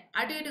మెలనిన్నే,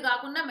 అటు ఇటు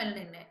కాకుండా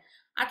మెలనిన్నే.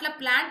 అట్లా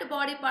plant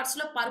body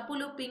పార్ట్స్లో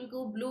purple, pink,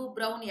 blue,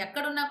 brown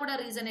ఎక్కడున్నా కూడా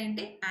రీజన్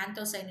ఏంటి?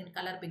 యాంథోసైనిన్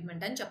కలర్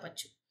పిగ్మెంట్ అని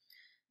చెప్పచ్చు.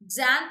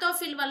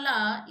 జాంథోఫిల్ వల్ల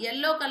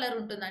ఎల్లో కలర్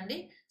ఉంటుందండి.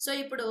 సో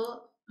ఇప్పుడు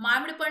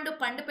మామిడి పండు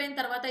పండిపోయిన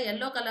తర్వాత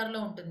ఎల్లో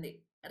కలర్లో ఉంటుంది,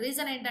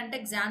 రీజన్ ఏంటంటే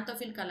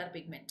జాంథోఫిల్ కలర్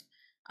పిగ్మెంట్.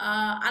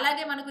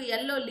 అలాగే మనకు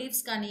ఎల్లో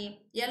లీవ్స్ కానీ,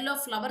 ఎల్లో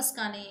ఫ్లవర్స్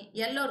కానీ,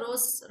 ఎల్లో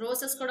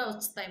రోసెస్ కూడా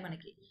వస్తాయి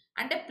మనకి.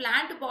 అంటే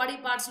ప్లాంట్ బాడీ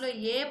పార్ట్స్లో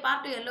ఏ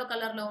పార్ట్ ఎల్లో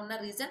కలర్లో ఉన్న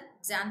రీజన్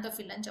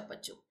జాంథోఫిల్ అని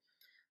చెప్పచ్చు.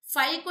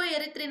 ఫైకో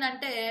ఎరిత్రిన్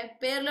అంటే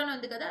పేర్లోనే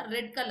ఉంది కదా,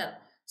 రెడ్ కలర్.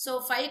 సో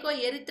ఫైకో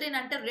ఎరిత్రిన్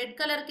అంటే రెడ్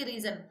కలర్కి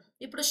రీజన్.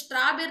 ఇప్పుడు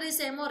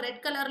స్ట్రాబెర్రీస్ ఏమో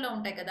రెడ్ కలర్లో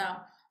ఉంటాయి కదా,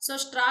 సో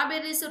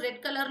స్ట్రాబెర్రీస్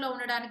రెడ్ కలర్లో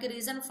ఉండడానికి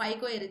రీజన్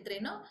ఫైకో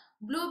ఎరిత్రిన్,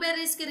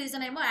 బ్లూబెర్రీస్కి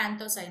రీజన్ ఏమో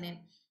యాంథోసైనిన్.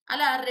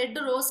 అలా రెడ్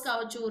రోజ్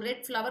కావచ్చు,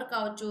 రెడ్ ఫ్లవర్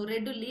కావచ్చు,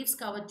 రెడ్ లీవ్స్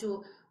కావచ్చు,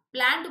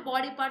 ప్లాంట్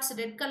బాడీ పార్ట్స్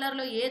రెడ్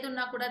కలర్లో ఏది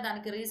ఉన్నా కూడా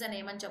దానికి రీజన్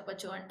ఏమని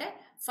చెప్పొచ్చు అంటే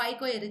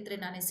ఫైకో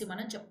ఎరిత్రిన్ అనేసి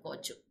మనం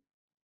చెప్పుకోవచ్చు.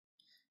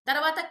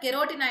 తర్వాత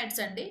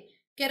కెరోటినాయిడ్స్ అండి.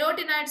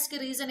 కెరోటినాయిడ్స్కి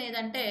రీజన్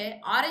ఏదంటే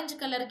ఆరెంజ్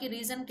కలర్కి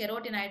రీజన్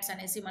కెరోటినాయిడ్స్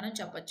అనేసి మనం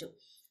చెప్పొచ్చు.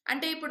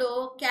 అంటే ఇప్పుడు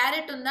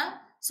క్యారెట్ ఉందా,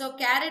 సో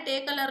క్యారెట్ ఏ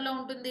కలర్లో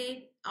ఉంటుంది?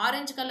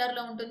 ఆరెంజ్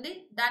కలర్లో ఉంటుంది.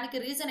 దానికి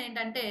రీజన్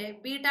ఏంటంటే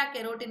beta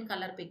carotene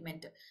colour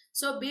pigment.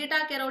 So beta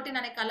carotene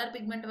అనే కలర్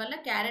పిగ్మెంట్ వల్ల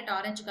క్యారెట్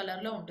ఆరెంజ్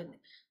కలర్లో ఉంటుంది.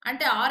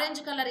 అంటే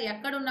ఆరెంజ్ కలర్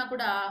ఎక్కడున్నా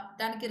కూడా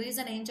దానికి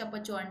రీజన్ ఏం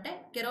చెప్పొచ్చు అంటే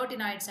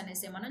కెరోటినాయిడ్స్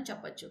అనేసి మనం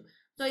చెప్పొచ్చు.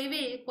 సో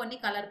ఇవి కొన్ని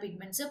కలర్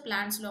పిగ్మెంట్స్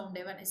ప్లాంట్స్లో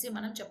ఉండేవి అనేసి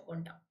మనం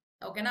చెప్పుకుంటాం.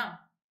 ఓకేనా,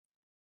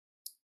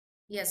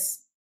 ఎస్.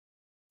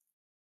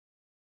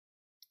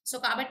 సో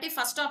కాబట్టి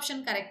ఫస్ట్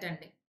ఆప్షన్ కరెక్ట్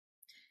అండి.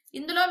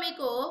 ఇందులో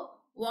మీకు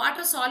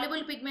వాటర్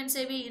సాల్యుబుల్ పిగ్మెంట్స్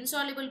ఏవి,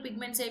 ఇన్సాల్యుబుల్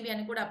పిగ్మెంట్స్ ఏవి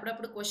అని కూడా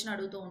అప్పుడప్పుడు క్వశ్చన్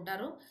అడుగుతూ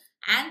ఉంటారు.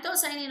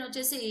 యాంథోసైనిన్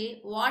వచ్చేసి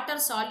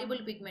వాటర్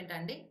సాల్యుబుల్ పిగ్మెంట్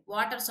అండి,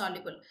 వాటర్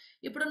సాల్యుబుల్.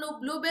 ఇప్పుడు నువ్వు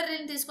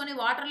బ్లూబెర్రీని తీసుకొని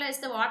వాటర్లో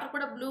వేస్తే వాటర్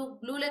కూడా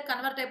బ్లూలోకి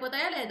కన్వర్ట్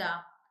అయిపోతాయా లేదా?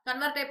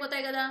 కన్వర్ట్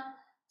అయిపోతాయి కదా.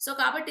 సో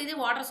కాబట్టి ఇది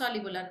వాటర్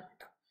సాల్యుబుల్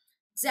అనమాట.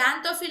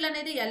 జాంథోఫిల్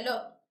అనేది ఎల్లో.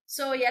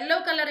 సో ఎల్లో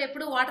కలర్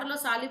ఎప్పుడు వాటర్లో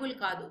సాల్యుబుల్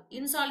కాదు,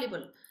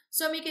 ఇన్సాల్యుబుల్.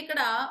 సో మీకు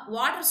ఇక్కడ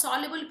వాటర్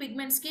సాల్యుబుల్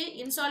పిగ్మెంట్స్కి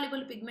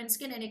ఇన్సాల్యుబుల్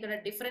పిగ్మెంట్స్కి నేను ఇక్కడ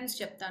డిఫరెన్స్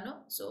చెప్తాను.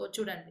 సో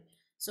చూడండి,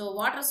 సో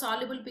వాటర్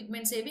సాల్యుబుల్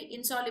పిగ్మెంట్స్ ఏవి,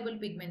 ఇన్సాల్యుబుల్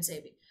పిగ్మెంట్స్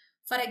ఏవి.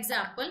 For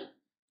example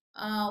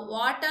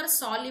water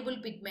soluble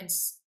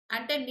pigments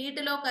అంటే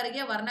నీటిలో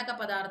కరిగే వర్ణక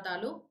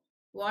పదార్థాలు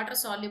water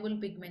soluble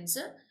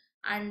pigments,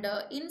 and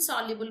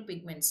insoluble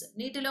pigments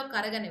నీటిలో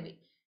కరగనివి,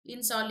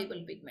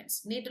 ఇన్సాల్యుబుల్ పిగ్మెంట్స్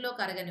నీటిలో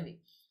కరగనివి.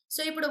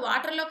 సో ఇప్పుడు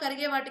వాటర్లో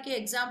కరిగే వాటికి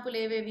ఎగ్జాంపుల్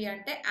ఏవేవి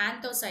అంటే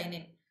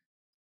యాంథోసైనిన్.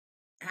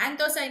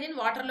 యాంథోసైనిన్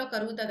వాటర్లో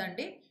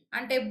కరుగుతుందండి.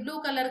 అంటే బ్లూ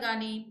కలర్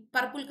కానీ,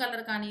 పర్పుల్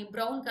కలర్ కానీ,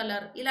 బ్రౌన్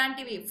కలర్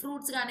ఇలాంటివి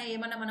ఫ్రూట్స్ కానీ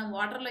ఏమన్నా మనం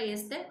వాటర్లో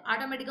వేస్తే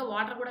ఆటోమేటిక్గా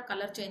వాటర్ కూడా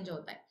కలర్ చేంజ్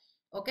అవుతాయి.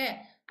 Okay,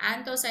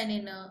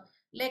 anthocyanin.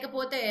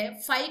 లేకపోతే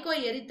ఫైకో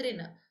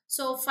ఎరిత్రిన్.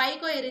 సో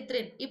ఫైకో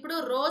ఎరిత్రిన్ ఇప్పుడు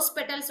రోజ్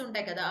పెటల్స్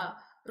ఉంటాయి కదా,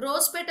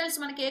 రోజ్ పెటల్స్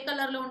మనకి ఏ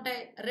కలర్లో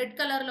ఉంటాయి? రెడ్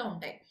కలర్లో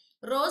ఉంటాయి.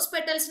 రోజ్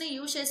పెటల్స్ని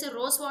యూజ్ చేసి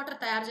రోజ్ వాటర్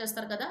తయారు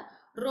చేస్తారు కదా,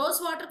 రోజ్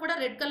వాటర్ కూడా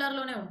రెడ్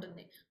కలర్లోనే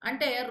ఉంటుంది.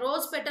 అంటే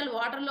రోజ్ పెటల్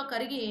వాటర్లో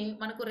కరిగి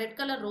మనకు రెడ్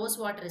కలర్ రోజ్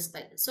వాటర్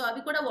ఇస్తాయి. సో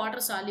అవి కూడా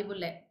వాటర్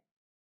సాల్యుబుల్లే.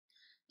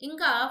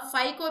 ఇంకా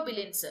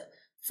ఫైకోబిలిన్స్.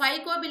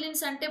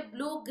 ఫైకోబిలిన్స్ అంటే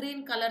బ్లూ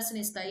గ్రీన్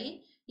కలర్స్ని ఇస్తాయి.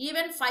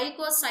 ఈవెన్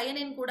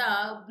ఫైకోసైనిన్ కూడా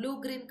బ్లూ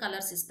గ్రీన్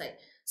కలర్స్ ఇస్తాయి.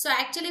 సో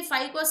యాక్చువల్లీ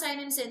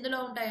ఫైకోసైనిన్స్ ఎందులో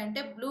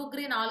ఉంటాయంటే బ్లూ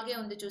గ్రీన్ ఆల్గే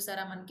ఉంది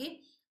చూసారా మనకి,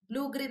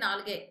 బ్లూ గ్రీన్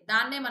ఆల్గే,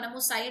 దాన్నే మనము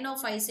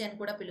సైనోఫైసి అని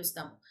కూడా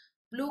పిలుస్తాము.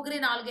 బ్లూ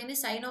గ్రీన్ ఆల్గేని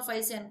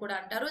సైనోఫైసి అని కూడా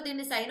అంటారు.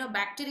 దీన్ని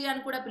సైనోబాక్టీరియా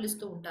అని కూడా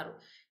పిలుస్తూ ఉంటారు.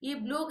 ఈ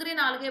blue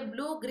green algae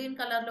blue green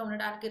colour లో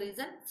ఉండడానికి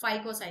రీజన్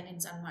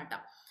ఫైకోసైనిన్స్ అన్నమాట.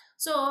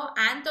 సో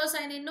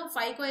యాంథోసైనిన్,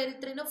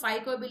 ఫైకోఎరిథ్రిన్,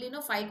 ఫైకోబిలిన్,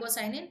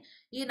 ఫైకోసైనిన్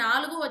ఈ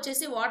 4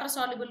 వచ్చేసి వాటర్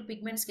సాల్యుబుల్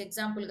పిగ్మెంట్స్ కి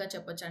ఎగ్జాంపుల్ గా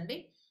చెప్పొచ్చండి.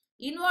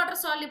 ఇన్ వాటర్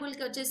సాల్యుబుల్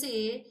కి వచ్చేసి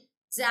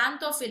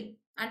జాంథోఫిల్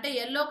అంటే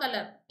ఎల్లో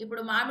కలర్.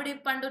 ఇప్పుడు మామిడి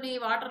పండుని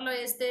వాటర్ లో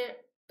వేస్తే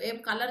ఏం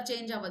కలర్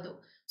చేంజ్ అవ్వదు.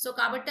 సో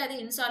కాబట్టి అది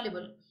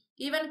ఇన్సాల్యుబుల్.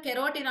 ఈవెన్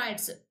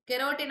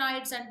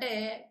కెరోటినాయిడ్స్ అంటే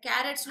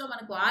క్యారెట్స్ లో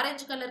మనకు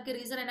ఆరెంజ్ కలర్ కి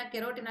రీజన్ అయిన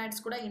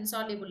కెరోటినాయిడ్స్ కూడా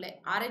ఇన్సాల్యుబుల్లే.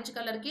 ఆరెంజ్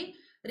కలర్ కి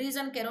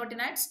రీజన్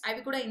కెరోటినాయిడ్స్,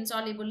 అవి కూడా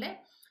ఇన్సాల్యుబుల్లే.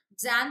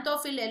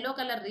 జాంథోఫిల్ ఎల్లో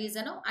కలర్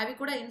రీజన్, అవి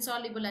కూడా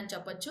ఇన్సాల్యుబుల్ అని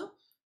చెప్పొచ్చు.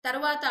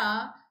 తర్వాత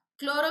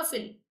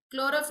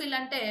క్లోరోఫిల్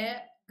అంటే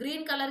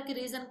గ్రీన్ కలర్ కి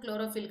రీజన్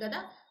క్లోరోఫిల్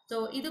కదా. సో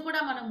ఇది కూడా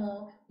మనము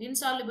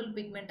ఇన్సాల్యుబుల్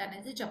పిగ్మెంట్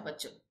అనేది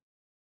చెప్పొచ్చు.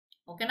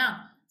 ఓకేనా.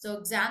 సో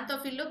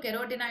జాంథోఫిల్,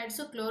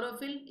 కెరోటినాయిడ్స్,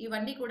 క్లోరోఫిల్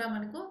ఇవన్నీ కూడా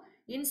మనకు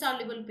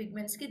ఇన్సాల్యుబుల్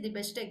పిగ్మెంట్స్ కి ది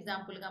బెస్ట్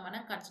ఎగ్జాంపుల్ గా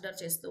మనం కన్సిడర్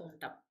చేస్తూ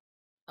ఉంటాం.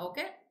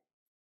 ఓకే.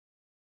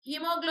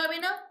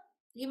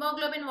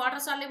 హిమోగ్లోబిన్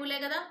వాటర్ సాల్యుబులే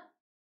కదా.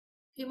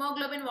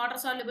 Haemoglobin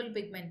water soluble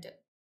pigment.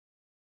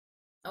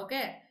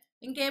 Okay.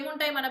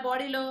 ఇంకేముంటాయి మన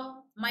బాడీలో?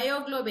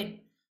 మయోగ్లోబిన్.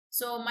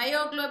 సో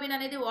మయోగ్లోబిన్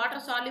అనేది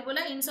వాటర్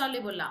సాల్యుబులా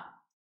ఇన్సాల్యుబులా?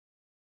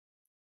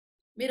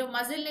 మీరు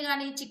మజిల్ని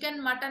కానీ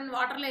చికెన్ మటన్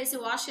వాటర్లో వేసి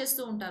వాష్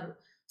చేస్తూ ఉంటారు.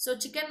 సో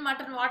చికెన్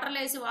మటన్ వాటర్లో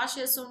వేసి వాష్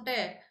చేస్తుంటే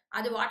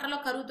అది వాటర్లో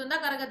కరుగుతుందా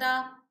కరగదా?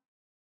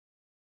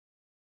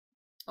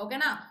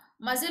 ఓకేనా.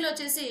 మజిల్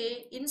వచ్చేసి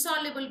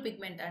ఇన్సాల్యుబుల్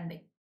పిగ్మెంట్ అండి.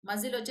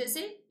 మజిల్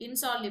వచ్చేసి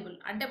ఇన్సాల్యుబుల్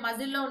అంటే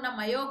మజిల్లో ఉన్న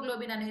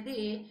మయోగ్లోబిన్ అనేది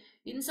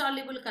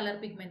ఇన్సాల్యుబుల్ కలర్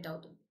పిగ్మెంట్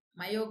అవుతుంది.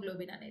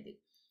 మయోగ్లోబిన్ అనేది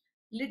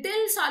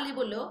లిటిల్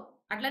సాల్యుబుల్,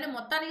 అట్లనే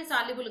మొత్తానికి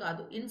సాల్యుబుల్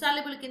కాదు,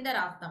 ఇన్సాల్యుబుల్ కింద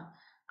రాస్తాం.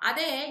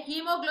 అదే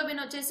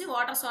హీమోగ్లోబిన్ వచ్చేసి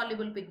వాటర్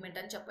సాల్యుబుల్ పిగ్మెంట్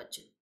అని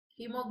చెప్పొచ్చు.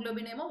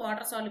 హీమోగ్లోబిన్ ఏమో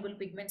వాటర్ సాల్యుబుల్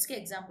పిగ్మెంట్స్ కి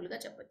ఎగ్జాంపుల్ గా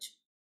చెప్పొచ్చు.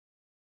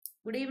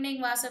 Good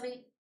evening Vasavi.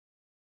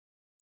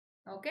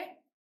 Okay.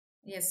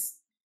 Yes.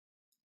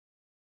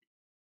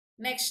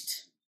 Next,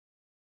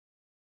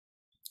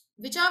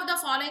 which of the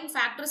following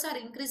factors are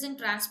increasing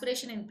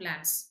transpiration in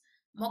plants?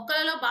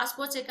 మొక్కలలో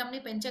బాష్పోత్సేకంని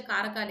పెంచే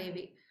కారకాలు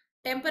ఏవి?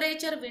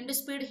 Temperature, wind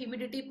speed,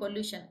 humidity,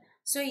 pollution.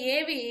 So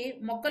ఏవి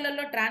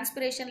మొక్కలలో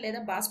ట్రాన్స్పిరేషన్ లేదా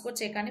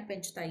బాష్పోత్సేకాన్ని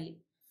పెంచుతాయి?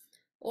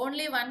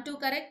 Only 1, 2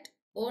 correct.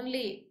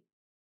 Only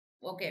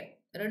okay,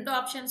 2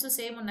 options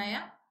same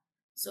ఉన్నాయా?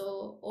 So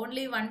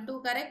only 1, 2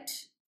 correct.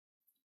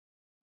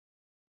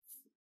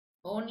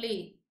 Only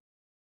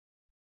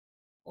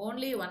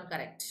 1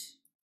 correct.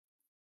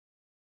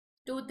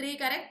 2, 3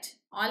 correct.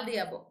 All the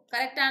above.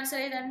 Correct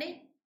answer ఏదండి?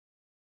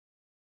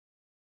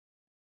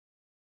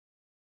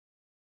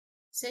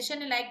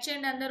 సెషన్ని లైక్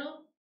చేయండి అందరూ.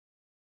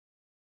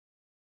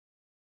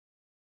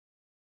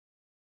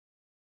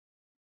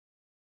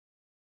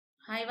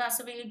 Hi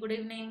Vasavi, good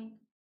evening.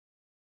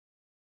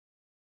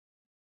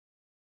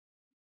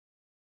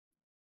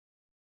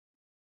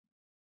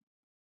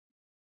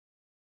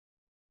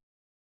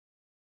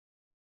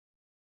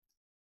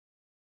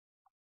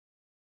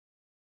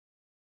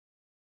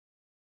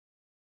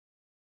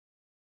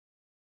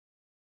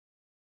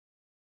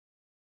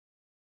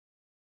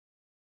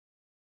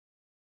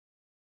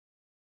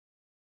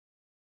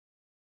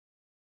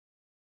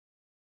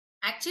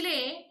 Actually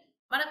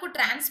మనకు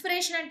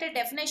ట్రాన్స్పిరేషన్ అంటే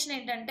డెఫినేషన్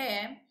ఏంటంటే,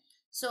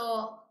 so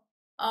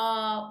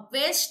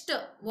waste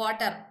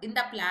water in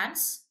the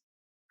plants.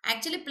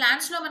 Actually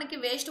ప్లాంట్స్లో మనకి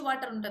waste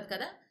water ఉంటుంది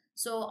కదా.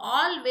 So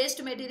all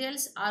waste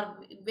materials are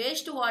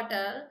waste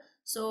water.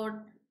 So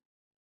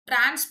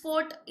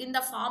transport in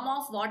the form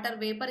of water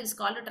vapour is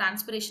called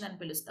transpiration అని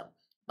పిలుస్తాం.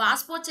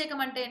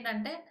 బాష్పోత్సేకం అంటే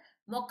ఏంటంటే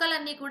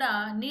మొక్కలన్నీ కూడా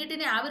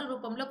నీటిని ఆవిరి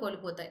రూపంలో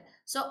కోల్పోతాయి.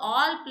 So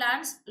all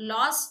plants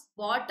loss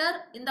water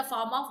in the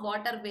form of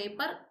water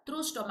vapour through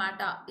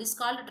stomata is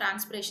called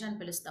transpiration అని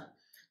పిలుస్తాం.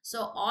 So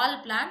all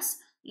plants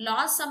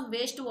loss some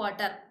waste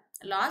water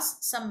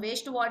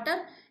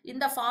in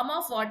the form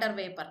of water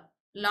vapor.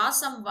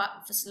 Loss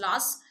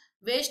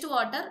waste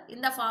water in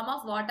the form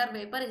of water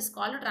vapor is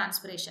called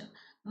transpiration.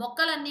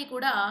 మొక్కలన్నీ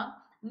కూడా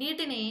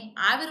నీటిని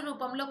ఆవిరి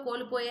రూపంలో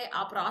కోల్పోయే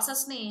ఆ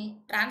process ని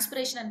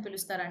ట్రాన్స్పిరేషన్ అని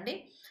పిలుస్తారండి.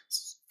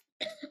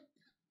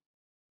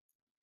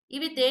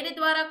 ఇవి దేని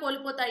ద్వారా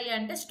కోల్పోతాయి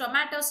అంటే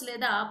స్టొమాటోస్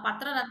లేదా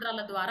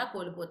పత్రరంధ్రాల ద్వారా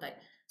కోల్పోతాయి.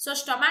 సో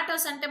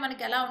స్టొమాటోస్ అంటే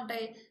మనకి ఎలా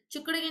ఉంటాయి?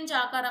 చిక్కుడు గింజ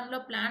ఆకారంలో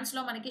ప్లాంట్స్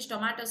లో మనకి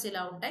స్టొమాటోస్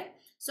ఇలా ఉంటాయి.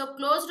 సో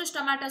క్లోజ్డ్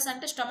స్టొమాటోస్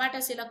అంటే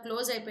స్టొమాటోస్ ఇలా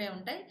క్లోజ్ అయిపోయి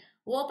ఉంటాయి.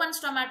 ఓపెన్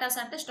స్టొమాటోస్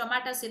అంటే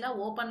స్టొమాటోస్ ఇలా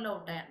ఓపెన్ లో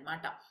ఉంటాయి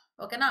అన్నమాట.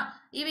 ఓకేనా.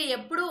 ఇవి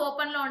ఎప్పుడు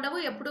ఓపెన్ లో ఉండవు,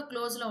 ఎప్పుడు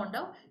క్లోజ్ లో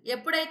ఉండవు.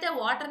 ఎప్పుడైతే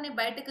వాటర్ ని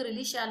బయటకు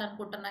రిలీజ్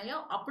చేయాలనుకుంటున్నాయో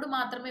అప్పుడు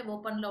మాత్రమే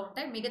ఓపెన్ లో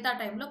ఉంటాయి, మిగతా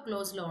టైంలో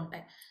క్లోజ్ లో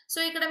ఉంటాయి. సో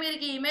ఇక్కడ మీరు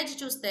ఈ ఇమేజ్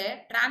చూస్తే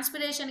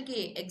ట్రాన్స్పిరేషన్ కి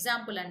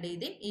ఎగ్జాంపుల్ అండి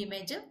ఇది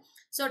ఇమేజ్.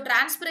 సో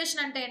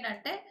ట్రాన్స్పిరేషన్ అంటే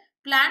ఏంటంటే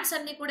ప్లాంట్స్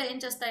అన్ని కూడా ఏం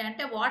చేస్తాయి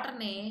అంటే వాటర్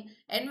ని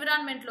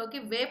ఎన్విరాన్మెంట్ లోకి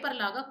వేపర్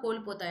లాగా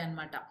కోల్పోతాయి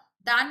అన్నమాట.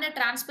 దాన్నే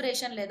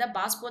ట్రాన్స్పిరేషన్ లేదా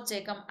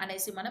బాష్పోత్సేకం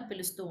అనేసి మనం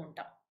పిలుస్తూ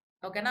ఉంటాం.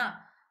 ఓకేనా.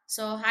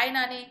 సో హాయ్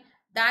నాని,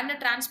 దాన్ని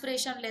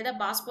ట్రాన్స్పిరేషన్ లేదా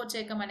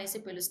బాష్పోత్సేకం అనేసి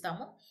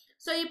పిలుస్తాము.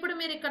 సో ఇప్పుడు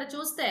మీరు ఇక్కడ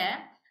చూస్తే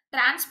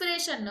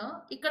ట్రాన్స్పిరేషన్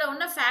ఇక్కడ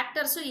ఉన్న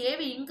ఫ్యాక్టర్స్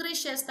ఏవి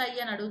ఇంక్రీజ్ చేస్తాయి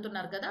అని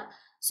అడుగుతున్నారు కదా.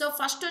 సో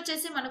ఫస్ట్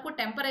వచ్చేసి మనకు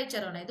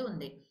టెంపరేచర్ అనేది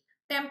ఉంది.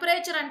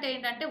 టెంపరేచర్ అంటే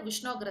ఏంటంటే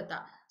ఉష్ణోగ్రత.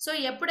 సో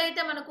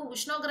ఎప్పుడైతే మనకు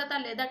ఉష్ణోగ్రత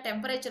లేదా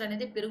టెంపరేచర్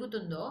అనేది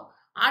పెరుగుతుందో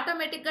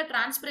ఆటోమేటిక్గా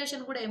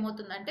ట్రాన్స్పిరేషన్ కూడా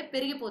ఏమవుతుందంటే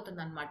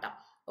పెరిగిపోతుంది అనమాట.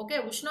 ఓకే,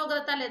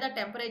 ఉష్ణోగ్రత లేదా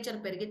టెంపరేచర్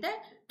పెరిగితే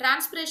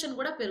ట్రాన్స్పిరేషన్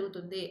కూడా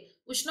పెరుగుతుంది.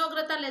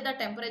 ఉష్ణోగ్రత లేదా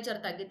టెంపరేచర్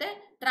తగ్గితే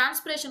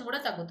ట్రాన్స్పిరేషన్ కూడా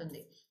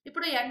తగ్గుతుంది.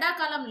 ఇప్పుడు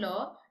ఎండాకాలంలో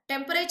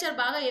టెంపరేచర్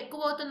బాగా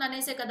ఎక్కువ అవుతుంది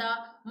అనేసే కదా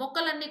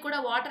మొక్కలన్నీ కూడా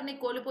వాటర్ని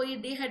కోల్పోయి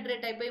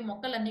డీహైడ్రేట్ అయిపోయి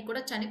మొక్కలన్నీ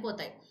కూడా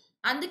చనిపోతాయి.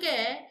 అందుకే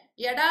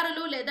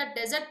ఎడారులు లేదా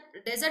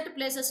డెజర్ట్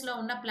ప్లేసెస్లో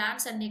ఉన్న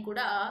ప్లాంట్స్ అన్నీ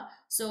కూడా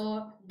సో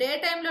డే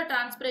టైంలో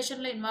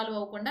ట్రాన్స్పిరేషన్లో ఇన్వాల్వ్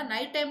అవ్వకుండా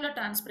నైట్ టైంలో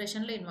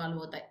ట్రాన్స్పిరేషన్లో ఇన్వాల్వ్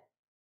అవుతాయి.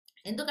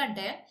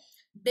 ఎందుకంటే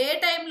డే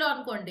టైంలో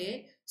అనుకోండి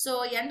సో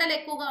ఎండలు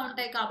ఎక్కువగా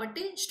ఉంటాయి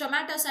కాబట్టి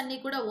స్టొమాటోస్ అన్నీ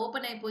కూడా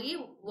ఓపెన్ అయిపోయి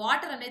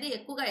వాటర్ అనేది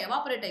ఎక్కువగా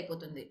ఎవాపరేట్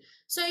అయిపోతుంది.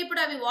 సో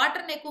ఇప్పుడు అవి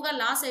వాటర్ని ఎక్కువగా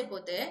లాస్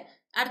అయిపోతే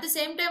అట్ ది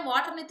సేమ్ టైం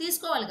వాటర్ని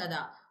తీసుకోవాలి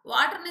కదా.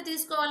 వాటర్ని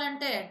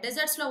తీసుకోవాలంటే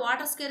డెజర్ట్స్లో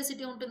వాటర్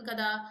స్కేర్సిటీ ఉంటుంది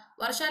కదా,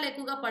 వర్షాలు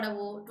ఎక్కువగా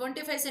పడవు,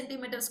 25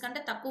 సెంటీమీటర్స్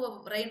కంటే తక్కువ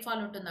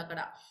రైన్ఫాల్ ఉంటుంది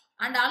అక్కడ.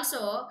 అండ్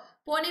ఆల్సో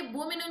పోనీ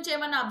భూమి నుంచి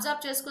ఏమన్నా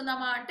అబ్జర్వ్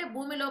చేసుకుందామా అంటే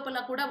భూమి లోపల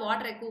కూడా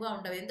వాటర్ ఎక్కువగా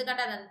ఉండవు,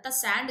 ఎందుకంటే అదంతా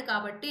శాండ్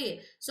కాబట్టి.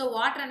 సో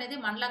వాటర్ అనేది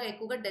మనలాగా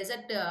ఎక్కువగా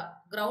డెజర్ట్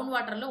గ్రౌండ్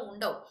వాటర్లో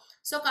ఉండవు.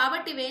 సో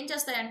కాబట్టి ఇవి ఏం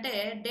చేస్తాయంటే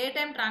డే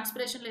టైం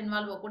ట్రాన్స్పిరేషన్లో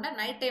ఇన్వాల్వ్ అవ్వకుండా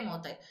నైట్ టైం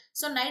అవుతాయి.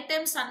 సో నైట్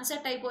టైం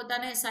సన్సెట్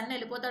అయిపోతానే సన్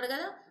వెళ్ళిపోతాడు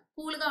కదా,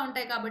 కూల్గా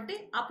ఉంటాయి కాబట్టి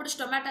అప్పుడు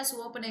స్టొమాటోస్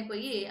ఓపెన్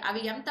అయిపోయి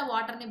అవి ఎంత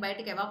వాటర్ని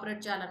బయటకు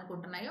ఎవాపరేట్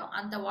చేయాలనుకుంటున్నాయో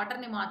అంత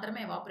వాటర్ని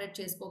మాత్రమే ఎవాపరేట్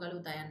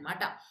చేసుకోగలుగుతాయి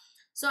అన్నమాట.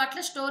 సో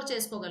అట్లా స్టోర్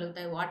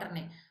చేసుకోగలుగుతాయి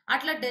వాటర్ని.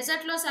 అట్లా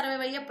డెజర్ట్లో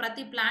సర్వైవ్ అయ్యే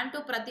ప్రతి ప్లాంట్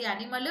ప్రతి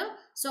అనిమల్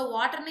సో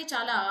వాటర్ని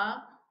చాలా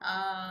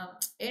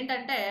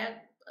ఏంటంటే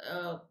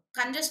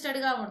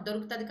కంజెస్టెడ్గా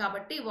దొరుకుతుంది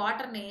కాబట్టి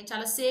వాటర్ని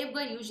చాలా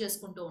సేఫ్గా యూజ్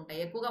చేసుకుంటూ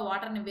ఉంటాయి, ఎక్కువగా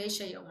వాటర్ని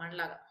వేస్ట్ చేయవు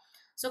మనలాగా.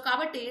 సో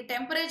కాబట్టి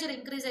టెంపరేచర్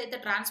ఇంక్రీజ్ అయితే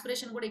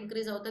ట్రాన్స్పిరేషన్ కూడా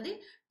ఇంక్రీజ్ అవుతుంది,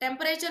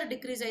 టెంపరేచర్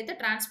డిక్రీజ్ అయితే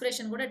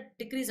ట్రాన్స్పిరేషన్ కూడా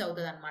డిక్రీజ్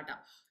అవుతుంది అనమాట.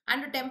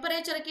 అండ్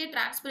టెంపరేచర్కి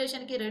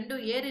ట్రాన్స్పిరేషన్కి రెండు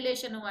ఏ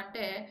రిలేషన్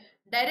అంటే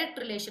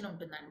డైరెక్ట్ రిలేషన్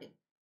ఉంటుందండి,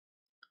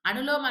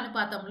 అనులోమ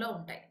అనుపాతంలో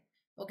ఉంటాయి.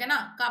 ఓకేనా,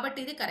 కాబట్టి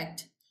ఇది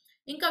కరెక్ట్.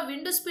 ఇంకా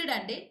విండ్ స్పీడ్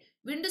అండి.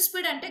 విండ్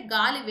స్పీడ్ అంటే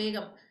గాలి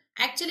వేగం.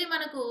 యాక్చువల్లీ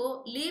మనకు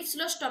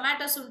లీవ్స్లో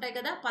స్టొమాటోస్ ఉంటాయి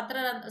కదా,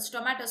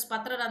 స్టొమాటోస్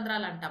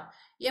పత్రరంధ్రాలు అంటాం.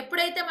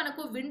 ఎప్పుడైతే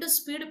మనకు విండ్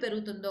స్పీడ్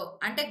పెరుగుతుందో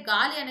అంటే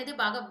గాలి అనేది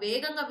బాగా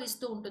వేగంగా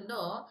వీస్తూ ఉంటుందో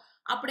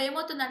అప్పుడు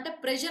ఏమవుతుందంటే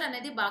ప్రెషర్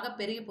అనేది బాగా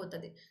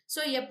పెరిగిపోతుంది.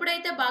 సో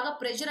ఎప్పుడైతే బాగా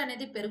ప్రెషర్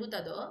అనేది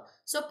పెరుగుతుందో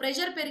సో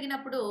ప్రెషర్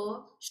పెరిగినప్పుడు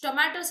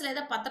స్టొమాటోస్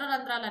లేదా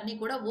పత్రరంధ్రాలు అన్నీ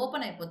కూడా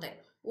ఓపెన్ అయిపోతాయి.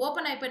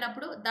 ఓపెన్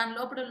అయిపోయినప్పుడు దాని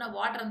లోపల ఉన్న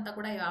వాటర్ అంతా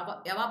కూడా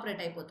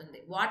ఎవాపరేట్ అయిపోతుంది,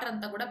 వాటర్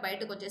అంతా కూడా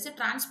బయటకు వచ్చేసి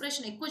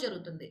ట్రాన్స్పిరేషన్ ఎక్కువ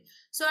జరుగుతుంది.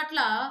 సో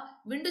అట్లా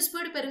విండ్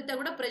స్పీడ్ పెరిగితే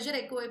కూడా ప్రెషర్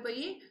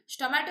ఎక్కువైపోయి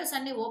స్టొమాటోస్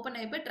అన్ని ఓపెన్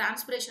అయిపోయి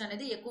ట్రాన్స్పిరేషన్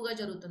అనేది ఎక్కువగా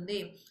జరుగుతుంది.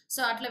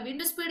 సో అట్లా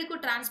విండ్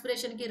స్పీడ్కు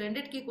ట్రాన్స్పిరేషన్కి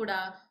రెండింటికి కూడా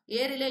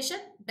ఏ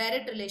రిలేషన్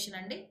డైరెక్ట్ రిలేషన్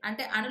అండి,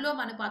 అంటే అనులోమ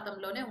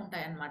అనుపాతంలోనే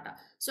ఉంటాయన్నమాట.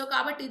 సో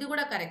కాబట్టి ఇది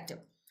కూడా కరెక్ట్.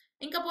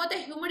 ఇంకా పోతే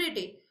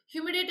హ్యూమిడిటీ.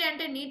 హ్యూమిడిటీ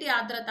అంటే నీటి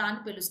ఆర్ద్రత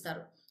అని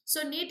పిలుస్తారు. సో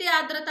నీటి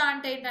ఆర్ద్రత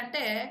అంటే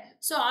ఏంటంటే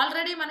సో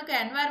ఆల్రెడీ మనకు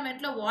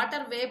ఎన్వైర్న్మెంట్లో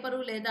వాటర్ వేపరు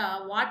లేదా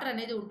వాటర్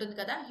అనేది ఉంటుంది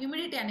కదా,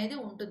 హ్యూమిడిటీ అనేది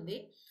ఉంటుంది.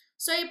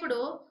 సో ఇప్పుడు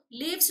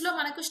లీవ్స్లో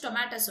మనకు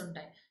స్టొమాటోస్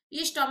ఉంటాయి.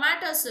 ఈ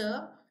స్టొమాటోస్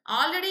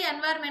ఆల్రెడీ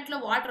ఎన్వైర్న్మెంట్లో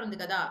వాటర్ ఉంది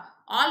కదా,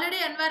 ఆల్రెడీ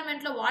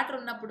ఎన్వైర్న్మెంట్లో వాటర్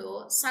ఉన్నప్పుడు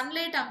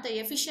సన్లైట్ అంత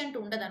ఎఫిషియెంట్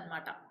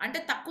ఉండదన్నమాట,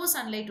 అంటే తక్కువ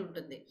సన్లైట్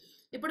ఉంటుంది.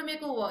 ఇప్పుడు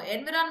మీకు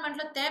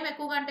ఎన్విరాన్మెంట్లో తేమ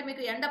ఎక్కువగా అంటే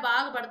మీకు ఎండ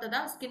బాగా పడుతుందా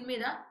స్కిన్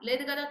మీద?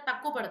 లేదు కదా,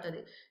 తక్కువ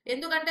పడుతుంది.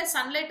 ఎందుకంటే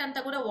సన్లైట్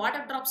అంతా కూడా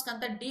వాటర్ డ్రాప్స్కి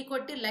అంతా ఢీ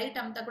కొట్టి లైట్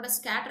అంతా కూడా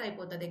స్కాటర్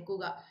అయిపోతుంది.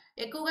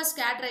 ఎక్కువగా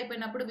స్కాటర్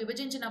అయిపోయినప్పుడు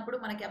విభజించినప్పుడు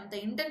మనకి అంత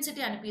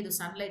ఇంటెన్సిటీ అనిపించదు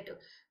సన్లైట్.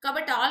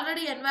 కాబట్టి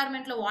ఆల్రెడీ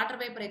ఎన్వైర్న్మెంట్లో వాటర్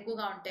వేపర్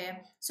ఎక్కువగా ఉంటే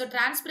సో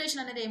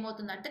ట్రాన్స్పిరేషన్ అనేది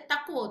ఏమవుతుందంటే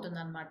తక్కువ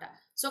అవుతుంది అనమాట.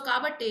 సో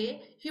కాబట్టి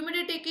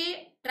హ్యూమిడిటీకి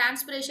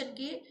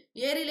ట్రాన్స్పిరేషన్కి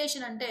ఏ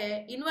రిలేషన్ అంటే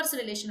ఇన్వర్స్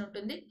రిలేషన్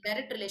ఉంటుంది,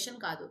 డైరెక్ట్ రిలేషన్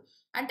కాదు.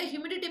 అంటే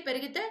హ్యూమిడిటీ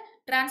పెరిగితే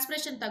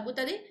ట్రాన్స్పిరేషన్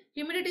తగ్గుతుంది,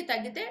 హ్యూమిడిటీ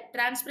తగ్గితే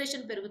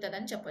ట్రాన్స్పిరేషన్ పెరుగుతుంది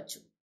అని చెప్పొచ్చు.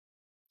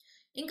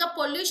 ఇంకా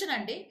పొల్యూషన్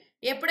అండి.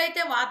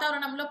 ఎప్పుడైతే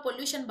వాతావరణంలో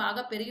పొల్యూషన్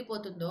బాగా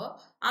పెరిగిపోతుందో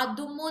ఆ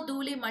దుమ్ము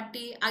ధూళి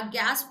మట్టి ఆ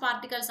గ్యాస్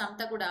పార్టికల్స్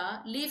అంతా కూడా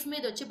లీఫ్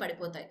మీద వచ్చి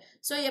పడిపోతాయి.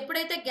 సో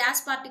ఎప్పుడైతే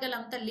గ్యాస్ పార్టికల్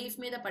అంతా లీఫ్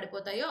మీద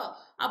పడిపోతాయో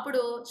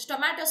అప్పుడు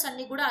స్టొమాటోస్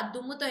అన్ని కూడా ఆ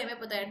దుమ్ముతో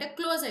ఏమైపోతాయి అంటే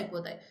క్లోజ్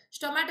అయిపోతాయి.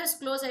 స్టొమాటోస్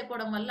క్లోజ్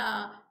అయిపోవడం వల్ల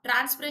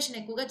ట్రాన్స్పిరేషన్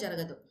ఎక్కువగా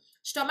జరగదు.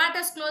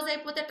 స్టొమాటోస్ క్లోజ్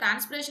అయిపోతే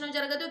ట్రాన్స్పిరేషన్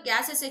జరగదు,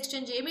 గ్యాసెస్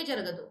ఎక్స్చేంజ్ ఏమీ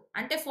జరగదు,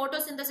 అంటే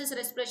ఫోటోసింథసిస్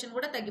రెస్పిరేషన్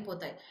కూడా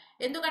తగ్గిపోతాయి.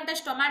 ఎందుకంటే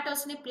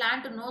స్టొమాటోస్ని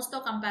ప్లాంట్ నోస్తో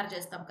కంపేర్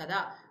చేస్తాం కదా,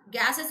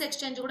 గ్యాసెస్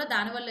ఎక్స్చేంజ్ కూడా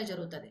దానివల్లే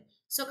జరుగుతుంది.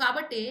 సో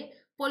కాబట్టి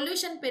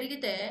పొల్యూషన్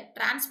పెరిగితే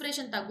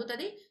ట్రాన్స్పిరేషన్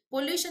తగ్గుతుంది,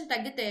 పొల్యూషన్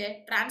తగ్గితే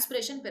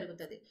ట్రాన్స్పిరేషన్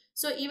పెరుగుతుంది.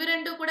 సో ఇవి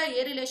రెండు కూడా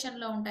ఏ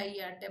రిలేషన్లో ఉంటాయి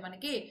అంటే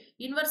మనకి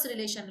ఇన్వర్స్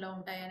రిలేషన్లో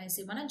ఉంటాయి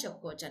అనేసి మనం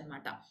చెప్పుకోవచ్చు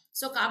అనమాట.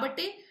 సో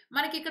కాబట్టి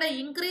మనకి ఇక్కడ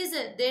ఇంక్రీజ్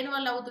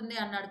దేనివల్ల అవుతుంది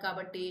అన్నాడు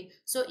కాబట్టి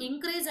సో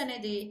ఇంక్రీజ్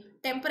అనేది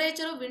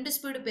temperature wind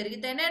speed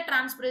పెరిగితేనే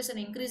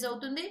transpiration increase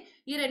అవుతుంది,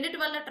 ఈ రెండిటి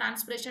వల్ల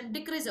ట్రాన్స్పిరేషన్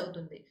డిక్రీజ్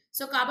అవుతుంది.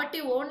 సో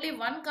కాబట్టి ఓన్లీ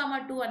 1,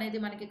 2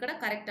 అనేది మనకి ఇక్కడ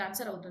కరెక్ట్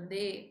ఆన్సర్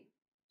అవుతుంది.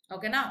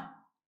 ఓకేనా,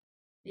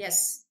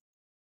 yes,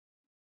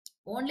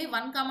 only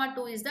 1,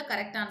 2 is the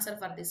correct answer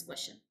for this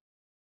question.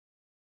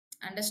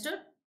 Understood?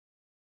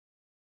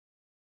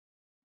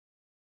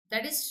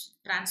 That is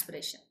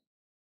transpiration.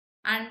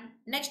 And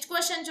next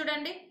question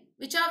చూడండి,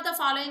 which of the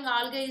following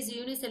algae is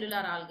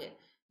unicellular algae?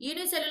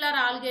 Unicellular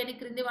algae అని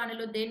క్రింది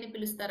వానిలో దేన్ని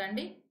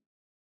పిలుస్తారండి?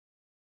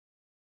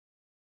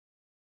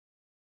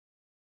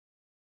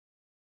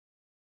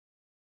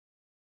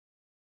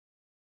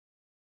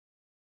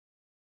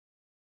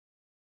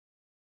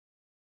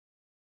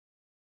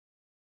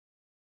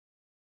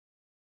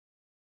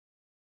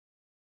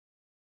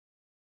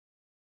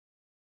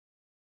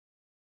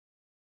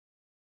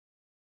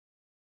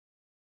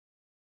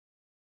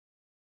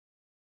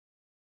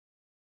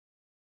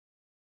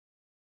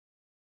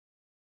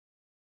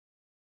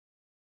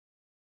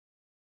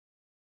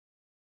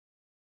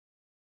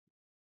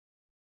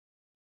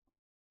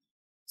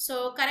 సో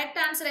కరెక్ట్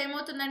ఆన్సర్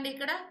ఏమవుతుందండి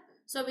ఇక్కడ?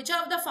 So which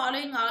of the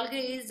following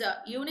algae is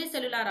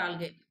unicellular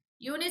algae?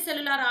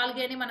 Unicellular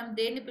algae అని మనం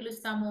దేన్ని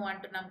పిలుస్తాము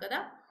అంటున్నాం కదా.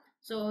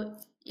 సో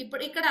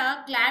ఇప్పుడు ఇక్కడ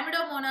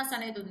క్లామిడోమోనాస్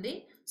అనేది ఉంది.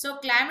 సో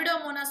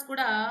క్లామిడోమోనాస్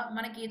కూడా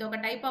మనకి ఇది ఒక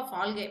type of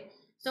algae.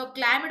 So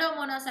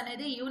Chlamydomonas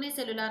అనేది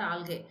యూనిసెల్యులార్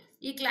ఆల్గే.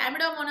 ఈ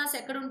క్లామిడోమోనాస్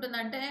ఎక్కడ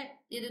ఉంటుందంటే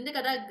ఇది ఉంది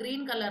కదా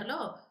గ్రీన్ కలర్ లో,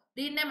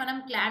 దీన్నే మనం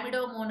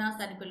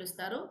క్లామిడోమోనాస్ అని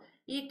పిలుస్తారు.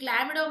 ఈ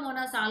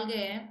క్లామిడోమోనాస్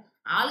ఆల్గే,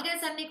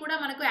 ఆల్గేస్ అన్ని కూడా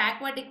మనకు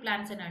ఆక్వాటిక్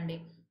ప్లాంట్స్ అండి.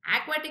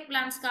 ఆక్వాటిక్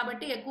ప్లాంట్స్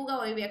కాబట్టి ఎక్కువగా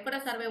ఇవి ఎక్కడ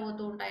సర్వే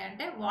అవుతూ ఉంటాయి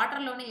అంటే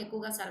వాటర్ లోనే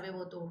ఎక్కువగా సర్వే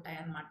అవుతూ ఉంటాయి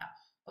అన్నమాట.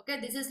 Okay,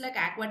 this is like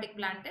aquatic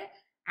plant.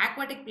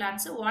 Aquatic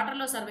plants water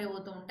లో సర్వే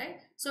అవుతూ ఉంటాయి.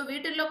 సో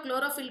వీటిల్లో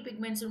క్లోరోఫిల్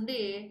పిగ్మెంట్స్ ఉండి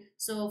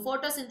సో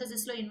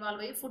ఫోటోసింథసిస్ లో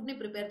ఇన్వాల్వ్ అయ్యి ఫుడ్ ని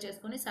ప్రిపేర్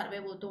చేసుకుని సర్వే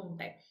అవుతూ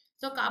ఉంటాయి.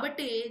 సో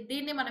కాబట్టి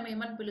దీన్ని మనం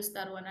ఏమని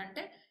పిలుస్తారు అని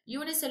అంటే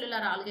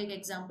యూనిసెల్యులార్ ఆల్గేకి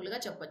ఎగ్జాంపుల్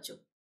గా చెప్పొచ్చు.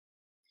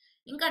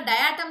 ఇంకా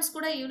డయాటమ్స్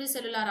కూడా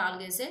యూనిసెల్యులార్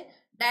ఆల్గేసే.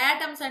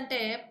 డయాటమ్స్ అంటే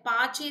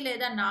పాచి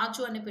లేదా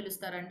నాచు అని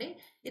పిలుస్తారండి.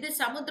 ఇది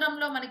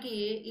సముద్రంలో మనకి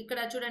ఇక్కడ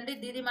చూడండి,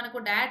 ఇది మనకు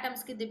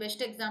డయాటమ్స్ కి ది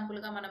బెస్ట్ ఎగ్జాంపుల్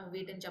గా మనం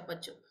వీటిని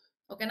చెప్పొచ్చు.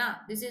 ఓకేనా,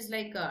 this is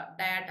like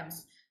diatoms.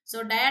 So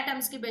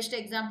diatoms కి బెస్ట్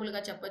ఎగ్జాంపుల్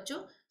గా చెప్పొచ్చు.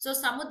 సో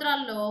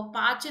సముద్రాల్లో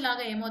పాచి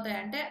లాగా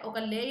ఏమవుతాయంటే ఒక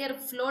లేయర్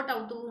ఫ్లోట్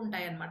అవుతూ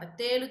ఉంటాయి అన్నమాట,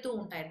 తేలుతూ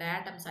ఉంటాయి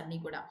డయాటమ్స్ అన్ని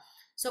కూడా.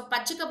 సో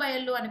పచ్చిక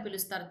బయళ్ళు అని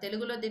పిలుస్తారు.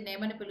 తెలుగులో దీన్ని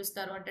ఏమని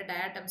పిలుస్తారు అంటే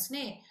డయాటమ్స్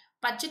ని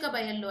పచ్చిక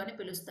బయళ్ళు అని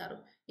పిలుస్తారు.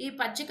 ఈ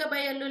పచ్చిక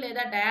బయళ్ళు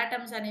లేదా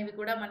డయాటమ్స్ అనేవి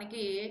కూడా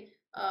మనకి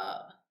ఆ,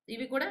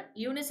 ఇవి కూడా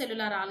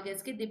యూనిసెల్యులార్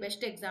ఆల్గేస్ కి ది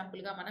బెస్ట్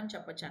ఎగ్జాంపుల్ గా మనం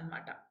చెప్పొచ్చు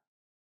అన్నమాట.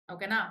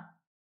 ఓకేనా.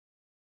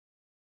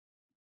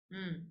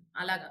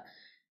 అలాగా.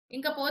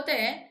 ఇంకా పోతే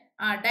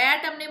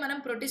డయాటమ్ ని మనం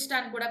ప్రొటిస్టా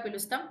అని కూడా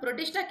పిలుస్తాం.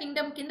 ప్రొటిస్టా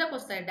కింగ్డమ్ కిందకు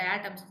వస్తాయి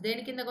డయాటమ్స్.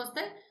 దేని కిందకు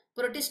వస్తాయి?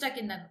 ప్రొటిస్టా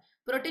కింద.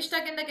 ప్రొటిస్టా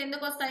కిందకి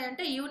ఎందుకు వస్తాయి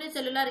అంటే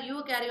యూనిసెల్యులార్ యూ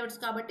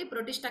క్యారియోట్స్ కాబట్టి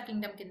ప్రొటిస్టా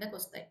కింగ్డమ్ కిందకు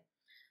వస్తాయి.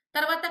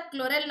 తర్వాత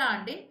క్లోరెల్లా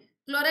అండి.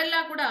 క్లోరెల్లా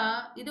కూడా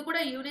ఇది కూడా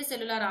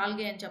యూనిసెల్యులార్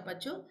ఆల్గే అని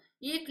చెప్పొచ్చు.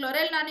 ఈ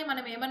క్లోరెల్లాని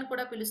మనం ఏమని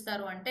కూడా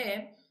పిలుస్తారు అంటే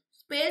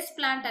స్పేస్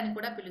ప్లాంట్ అని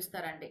కూడా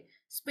పిలుస్తారండి.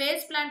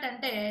 స్పేస్ ప్లాంట్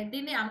అంటే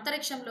దీన్ని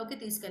అంతరిక్షంలోకి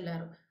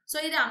తీసుకెళ్లారు. సో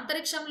ఇది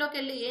అంతరిక్షంలోకి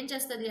వెళ్ళి ఏం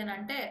చేస్తుంది అని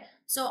అంటే,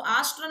 సో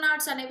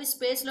ఆస్ట్రోనాట్స్ అనేవి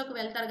స్పేస్ లోకి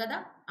వెళ్తారు కదా,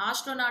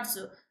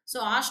 ఆస్ట్రోనాట్స్. సో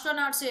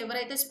ఆస్ట్రోనాట్స్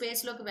ఎవరైతే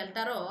స్పేస్ లోకి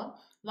వెళ్తారో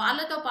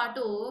వాళ్ళతో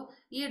పాటు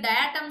ఈ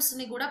డయాటమ్స్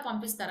ని కూడా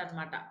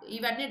పంపిస్తారనమాట.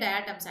 ఇవన్నీ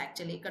డయాటమ్స్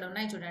యాక్చువల్లీ ఇక్కడ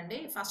ఉన్నాయి చూడండి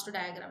ఫస్ట్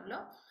డయాగ్రామ్ లో.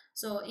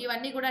 సో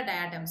ఇవన్నీ కూడా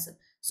డయాటమ్స్.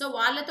 సో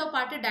వాళ్ళతో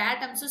పాటు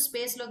డయాటమ్స్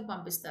స్పేస్ లోకి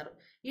పంపిస్తారు.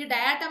 ఈ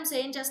డయాటమ్స్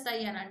ఏం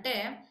చేస్తాయి అని అంటే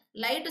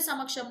లైట్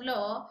సమక్షంలో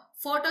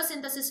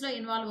ఫోటోసింథసిస్ లో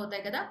ఇన్వాల్వ్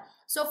అవుతాయి కదా.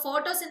 సో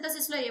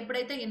ఫోటోసింథసిస్ లో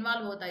ఎప్పుడైతే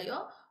ఇన్వాల్వ్ అవుతాయో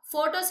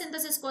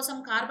ఫోటోసింథసిస్ కోసం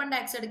కార్బన్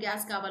డైఆక్సైడ్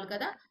గ్యాస్ కావాలి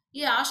కదా.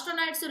 ఈ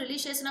ఆస్ట్రోనాయిడ్స్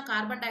రిలీజ్ చేసిన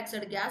కార్బన్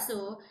డైఆక్సైడ్ గ్యాస్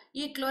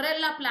ఈ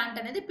క్లోరెల్లా ప్లాంట్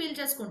అనేది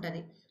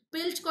పీల్చేసుకుంటది.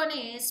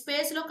 పీల్చుకొని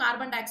స్పేస్ లో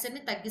కార్బన్ డైఆక్సైడ్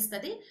ని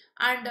తగ్గిస్తుంది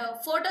అండ్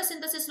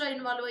ఫోటోసింథసిస్ లో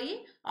ఇన్వాల్వ్ అయ్యి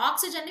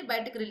ఆక్సిజన్ ని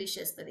బయటకు రిలీజ్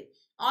చేస్తుంది.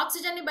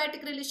 ఆక్సిజన్ ని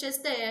బయటకు రిలీజ్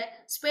చేస్తే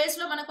స్పేస్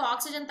లో మనకు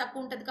ఆక్సిజన్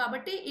తక్కువ ఉంటుంది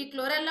కాబట్టి ఈ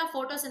chlorella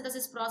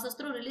photosynthesis process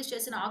through release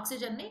చేసిన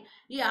ఆక్సిజన్ ని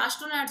ఈ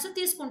ఆస్ట్రోనాట్స్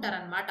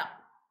తీసుకుంటారనమాట.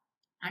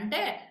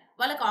 అంటే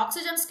వాళ్ళకి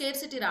ఆక్సిజన్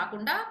స్కేర్సిటీ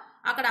రాకుండా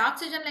అక్కడ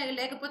ఆక్సిజన్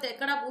లేకపోతే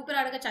ఎక్కడ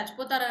ఊపిరాడక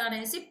చచ్చిపోతారు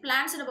అనేసి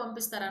ప్లాంట్స్ ని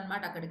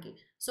పంపిస్తారనమాట అక్కడికి.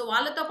 సో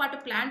వాళ్ళతో పాటు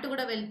ప్లాంట్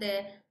కూడా వెళ్తే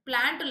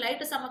ప్లాంట్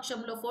లైట్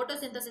సమక్షంలో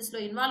ఫోటోసింథసిస్ లో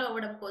ఇన్వాల్వ్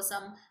అవ్వడం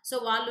కోసం సో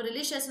వాళ్ళు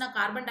రిలీజ్ చేసిన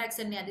కార్బన్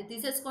డైఆక్సైడ్ ని అది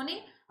తీసేసుకొని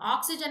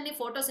ఆక్సిజన్ ని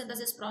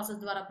ఫోటోసింథసిస్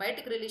ప్రాసెస్ ద్వారా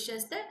బయటకు రిలీజ్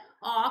చేస్తే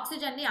ఆ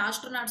ఆక్సిజన్ ని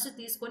ఆస్ట్రోనాట్స్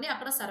తీసుకొని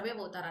అక్కడ సర్వే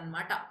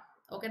అవుతారనమాట.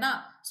 ఓకేనా.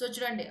 సో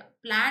చూడండి,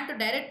 ప్లాంట్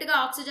డైరెక్ట్ గా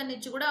ఆక్సిజన్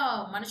ఇచ్చి కూడా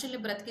మనుషుల్ని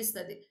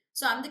బ్రతికిస్తుంది.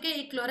 సో అందుకే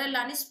ఈ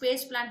క్లోరెల్లాని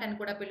స్పేస్ ప్లాంట్ అని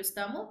కూడా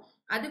పిలుస్తాము.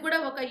 అది కూడా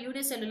ఒక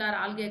యూనిసెల్యులార్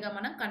ఆల్గేగా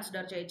మనం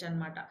కన్సిడర్ చేయొచ్చు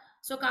అనమాట.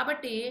 సో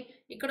కాబట్టి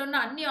ఇక్కడ ఉన్న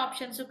అన్ని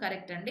ఆప్షన్స్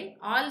కరెక్ట్ అండి.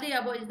 All the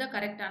above is the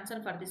correct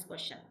answer for this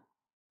question.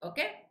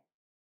 Okay.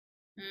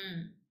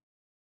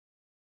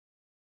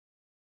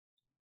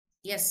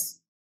 Yes,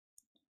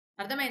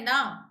 అర్థమైందా?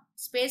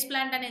 స్పేస్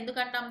ప్లాంట్ అని ఎందుకు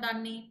అంటాం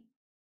దాన్ని?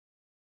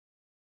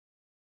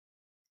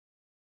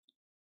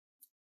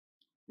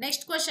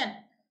 Next question,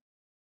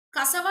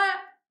 కసవా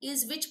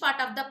is which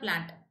part of the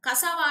plant?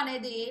 కసవా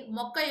అనేది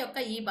మొక్క యొక్క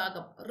ఈ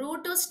భాగం,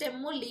 రూట్,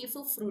 స్టెమ్, లీఫ్,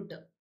 ఫ్రూట్.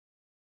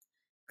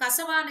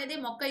 కసవా అనేది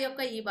మొక్క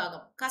యొక్క ఈ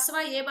భాగం.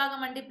 కసవా ఏ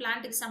భాగం అండి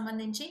ప్లాంట్ కి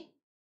సంబంధించి?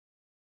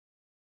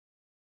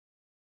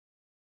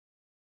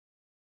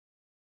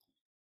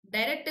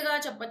 డైరెక్ట్ గా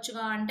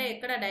చెప్పొచ్చుగా అంటే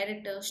ఎక్కడ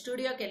డైరెక్ట్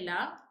స్టూడియోకి వెళ్ళా,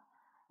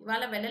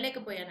 ఇవాళ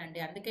వెళ్ళలేకపోయానండి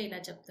అందుకే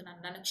ఇలా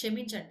చెప్తున్నాను, నన్ను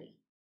క్షమించండి.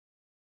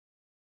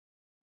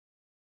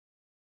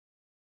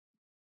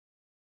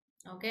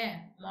 ఓకే,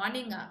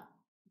 మార్నింగా?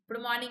 ఇప్పుడు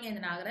మార్నింగ్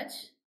అయింది నాగరాజ్.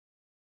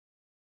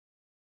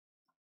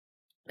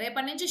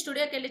 రేపటి నుంచి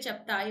స్టూడియోకి వెళ్ళి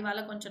చెప్తా. ఇవాళ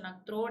కొంచెం నాకు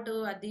థ్రోట్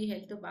అది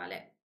హెల్త్ బాలే,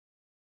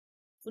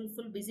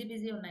 ఫుల్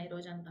బిజీ ఉన్నాయి ఈ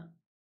రోజంతా.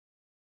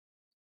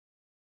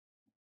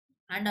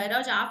 అండ్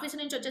ఈరోజు ఆఫీస్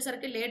నుంచి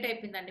వచ్చేసరికి లేట్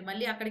అయిపోయిందండి.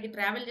 మళ్ళీ అక్కడికి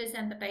ట్రావెల్ చేసే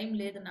అంత టైం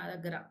లేదు నా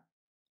దగ్గర.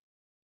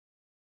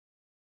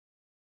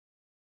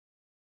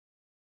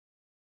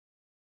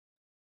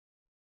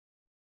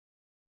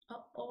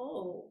 ఓ,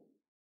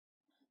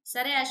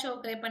 సరే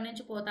అశోక్, రేపటి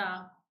నుంచి పోతా.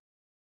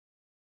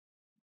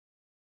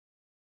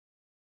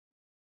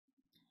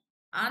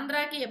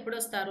 ఆంధ్రాకి ఎప్పుడు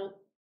వస్తారు?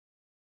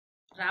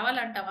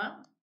 రావాలంటావా?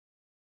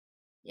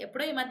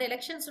 ఎప్పుడో ఈ మధ్య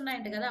ఎలక్షన్స్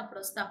ఉన్నాయంట కదా,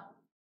 అప్పుడు వస్తా.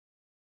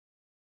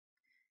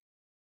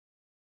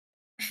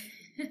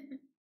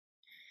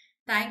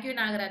 Thank you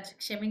Nagaraj,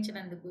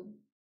 క్షమించినందుకు.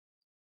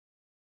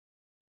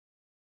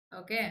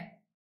 Okay,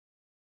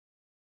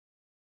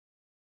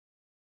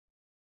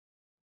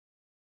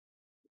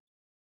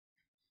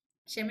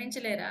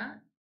 క్షమించలేరా?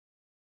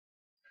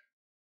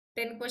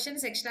 10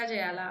 questions extra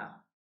చేయాలా?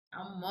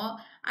 అమ్మో,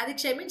 అది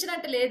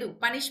క్షమించినట్టు లేదు,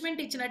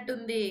 punishment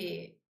ఇచ్చినట్టుంది.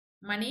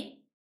 Money.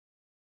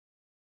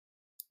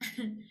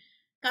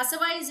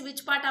 కసవా is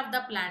which part of the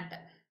plant?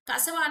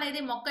 కసవా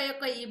అనేది మొక్క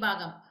యొక్క ఈ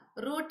భాగం.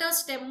 రూట్,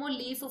 స్టెమ్,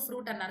 లీఫ్,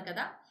 ఫ్రూట్ అన్నారు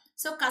కదా.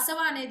 సో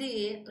కసవా అనేది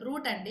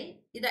రూట్ అండి.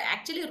 ఇది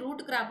యాక్చువల్లీ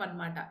రూట్ క్రాప్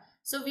అన్నమాట.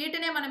 సో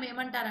వీటినే మనం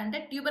ఏమంటారంటే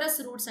ట్యూబరస్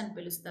రూట్స్ అని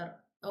పిలుస్తారు.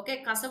 ఓకే,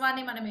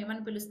 కసవాని మనం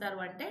ఏమని పిలుస్తారు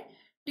అంటే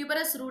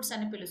ట్యూబరస్ రూట్స్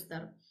అని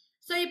పిలుస్తారు.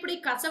 సో ఇప్పుడు ఈ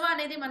కసవా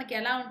అనేది మనకి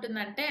ఎలా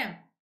ఉంటుందంటే,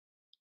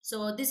 so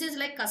this is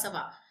like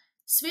కసవా.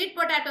 Sweet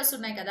potatoes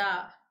ఉన్నాయి కదా,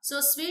 సో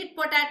స్వీట్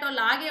పొటాటో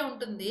లాగే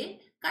ఉంటుంది,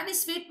 కానీ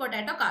స్వీట్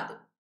పొటాటో కాదు.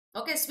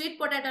 ఓకే, స్వీట్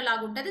పొటాటో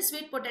లాగా ఉంటుంది,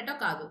 స్వీట్ పొటాటో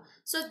కాదు.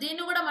 సో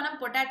దీన్ని కూడా మనం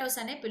పొటాటోస్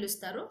అనే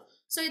పిలుస్తారు.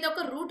 సో ఇది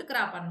ఒక రూట్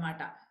క్రాప్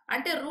అన్నమాట.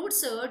 అంటే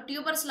రూట్స్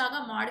ట్యూబర్స్ లాగా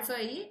మాడిఫై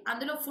అయ్యి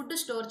అందులో ఫుడ్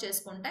స్టోర్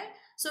చేసుకుంటాయి.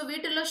 సో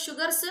వీటిల్లో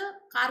షుగర్స్,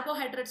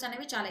 కార్బోహైడ్రేట్స్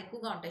అనేవి చాలా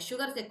ఎక్కువగా ఉంటాయి,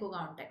 షుగర్స్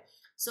ఎక్కువగా ఉంటాయి.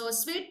 సో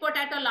స్వీట్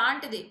పొటాటో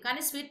లాంటిది,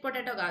 కానీ స్వీట్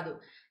పొటాటో కాదు.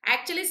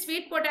 యాక్చువల్లీ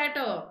స్వీట్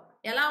పొటాటో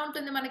ఎలా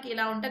ఉంటుంది, మనకి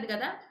ఇలా ఉంటుంది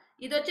కదా.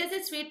 ఇది వచ్చేసి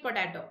స్వీట్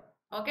పొటాటో.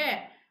 ఓకే,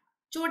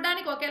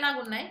 చూడ్డానికి ఒకేలాగా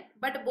ఉన్నాయి,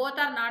 but both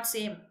are not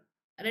same.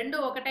 రెండు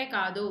ఒకటే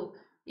కాదు.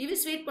 ఇవి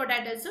స్వీట్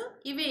పొటాటోస్,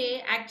 ఇవి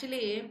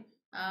యాక్చువల్లీ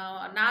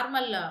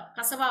నార్మల్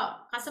కసవా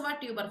కసవా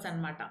ట్యూబర్స్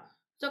అన్నమాట.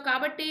 సో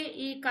కాబట్టి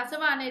ఈ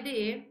కసవా అనేది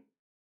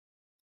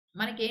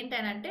మనకి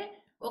ఏంటంటే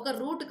ఒక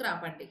రూట్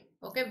క్రాప్ అండి.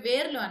 ఓకే,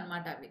 వేర్లు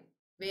అన్నమాట అవి.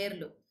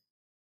 వేర్లు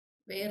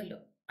వేర్లు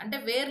అంటే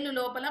వేర్లు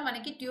లోపల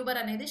మనకి ట్యూబర్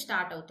అనేది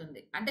స్టార్ట్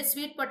అవుతుంది. అంటే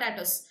స్వీట్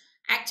పొటాటోస్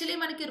యాక్చువల్లీ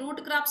మనకి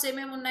రూట్ క్రాప్స్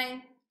ఏమేమి ఉన్నాయి?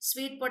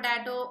 స్వీట్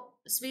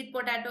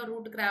పొటాటో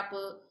రూట్ క్రాప్,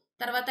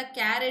 తర్వాత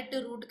క్యారెట్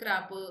రూట్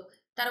క్రాప్,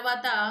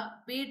 తర్వాత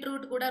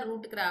బీట్రూట్ కూడా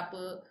రూట్ క్రాప్,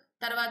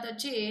 తర్వాత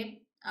వచ్చి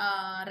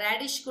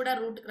రాడిష్ కూడా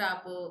రూట్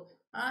క్రాప్.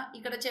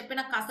 ఇక్కడ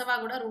చెప్పిన కసవా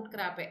కూడా రూట్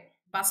క్రాపే,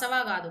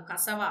 బసవా కాదు,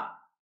 కసవా.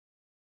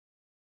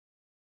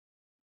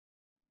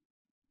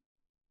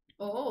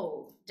 ఓ,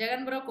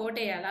 జగన్ బ్రో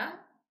కోటేయాలా?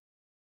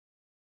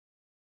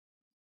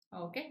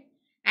 ఓకే,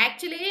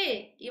 యాక్చువల్లీ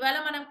ఇవాళ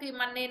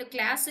నేను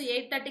క్లాస్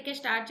 8:30కే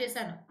స్టార్ట్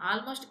చేశాను.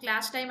 ఆల్మోస్ట్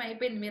క్లాస్ టైం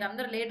అయిపోయింది, మీరు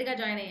అందరూ లేట్గా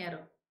జాయిన్ అయ్యారు.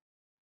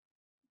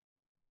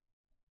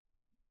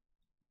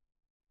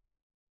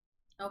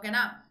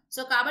 ఓకేనా?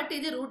 సో కాబట్టి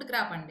ఇది రూట్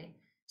క్రాప్ అండి.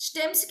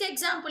 స్టెమ్స్కి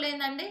ఎగ్జాంపుల్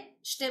ఏందండి?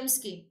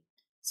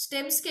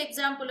 స్టెమ్స్కి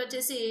ఎగ్జాంపుల్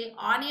వచ్చేసి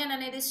ఆనియన్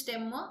అనేది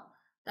స్టెమ్,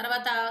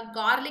 తర్వాత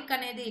గార్లిక్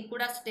అనేది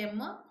కూడా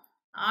స్టెమ్.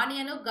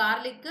 ఆనియన్,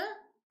 గార్లిక్,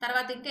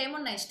 తర్వాత ఇంకా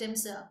ఏమున్నాయి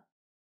స్టెమ్స్?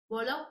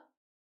 బోలో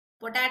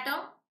పొటాటో,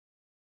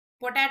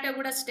 పొటాటో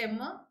కూడా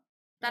స్టెమ్.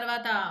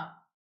 తర్వాత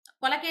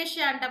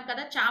కొలకేషియా అంటాం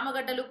కదా,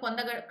 చామగడ్డలు,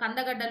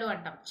 కందగడ్డలు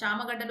అంటాం.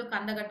 చామగడ్డలు,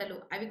 కందగడ్డలు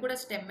అవి కూడా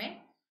స్టెమ్మే.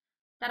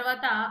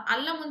 తర్వాత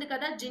అల్లం ఉంది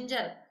కదా,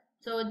 జింజర్.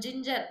 సో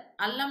జింజర్,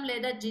 అల్లం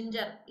లేదా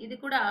జింజర్, ఇది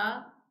కూడా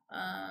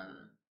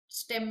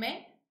స్టెమ్మే.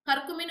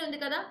 కర్కుమిన్ ఉంది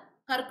కదా,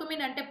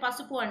 కర్కుమిన్ అంటే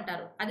పసుపు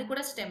అంటారు, అది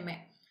కూడా స్టెమ్మే.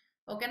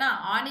 ఓకేనా?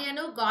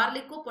 ఆనియన్,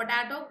 గార్లిక్,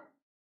 పొటాటో,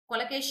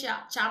 కొలకేషియా,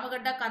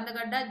 చామగడ్డ,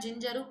 కందగడ్డ,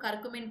 జింజరు,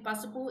 కర్కుమిన్,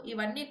 పసుపు,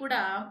 ఇవన్నీ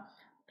కూడా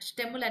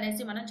స్టెమ్ములు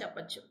అనేసి మనం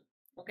చెప్పొచ్చు.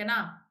 ఓకేనా?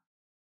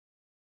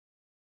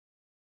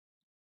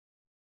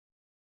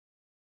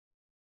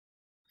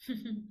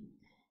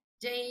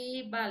 జై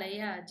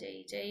బాలయ్య, జై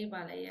జై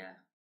బాలయ్య.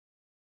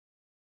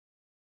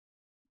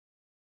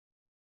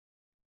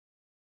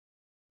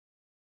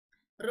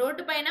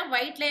 రోడ్డు పైన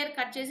వైట్ లేయర్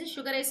కట్ చేసి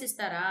షుగర్ వేసి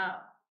ఇస్తారా?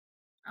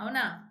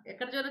 అవునా?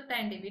 ఎక్కడ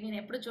దొరుకుతాయండి ఇవి? నేను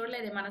ఎప్పుడు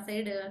చూడలేదు మన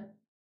సైడ్.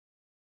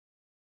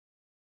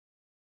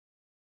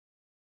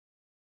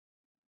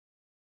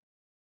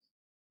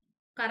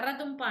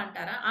 కర్రదుంప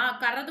అంటారా?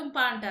 కర్రదుంప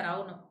అంటారు,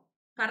 అవును.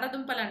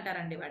 కర్రదుంపలు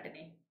అంటారండి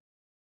వాటిని.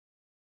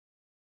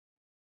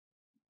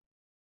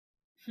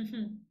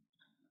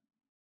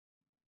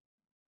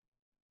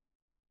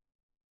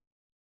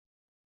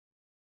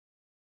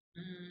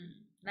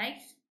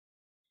 నైస్.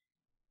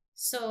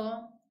 సో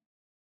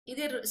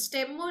ఇది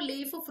స్టెమ్,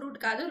 లీఫ్, ఫ్రూట్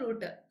కాదు,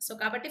 రూట్. సో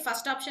కాబట్టి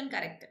ఫస్ట్ ఆప్షన్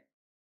కరెక్ట్.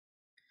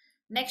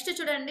 నెక్స్ట్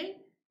చూడండి,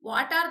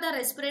 what are the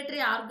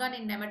respiratory organ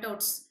in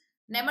nematodes?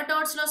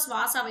 నెమటోడ్స్లో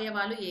శ్వాస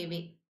అవయవాలు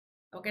ఏవి?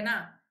 ఓకేనా?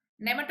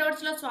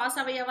 నెమటోడ్స్లో శ్వాస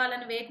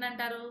అవయవాలను వేటిని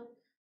అంటారు?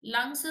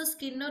 Lungs,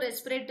 skin,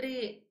 respiratory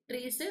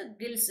trees,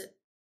 gills.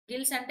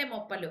 Gills అంటే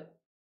మొప్పలు.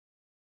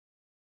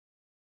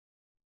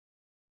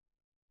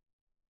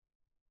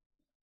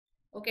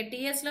 ఓకే,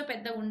 టీఎస్ లో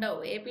పెద్ద ఉండవు,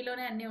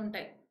 ఏపీలోనే అన్నీ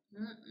ఉంటాయి.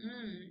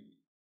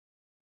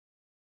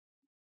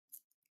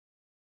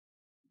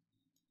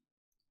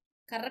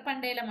 కర్ర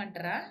పండేలం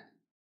అంటారా?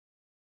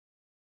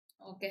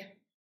 ఓకే.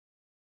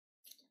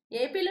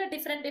 ఏపీలో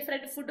డిఫరెంట్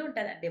డిఫరెంట్ ఫుడ్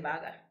ఉంటుందండి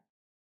బాగా.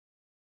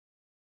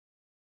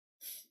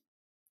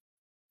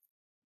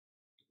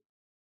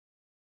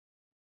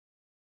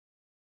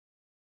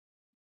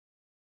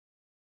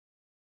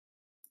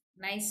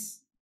 Nice.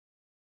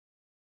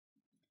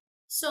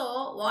 So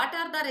what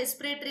are the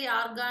respiratory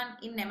organ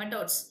in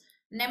nematodes?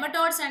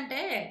 Nematodes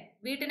అంటే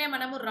వీటినే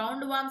మనము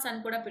రౌండ్ వామ్స్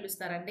అని కూడా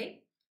పిలుస్తారండి.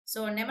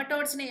 సో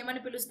నెమటోడ్స్ ని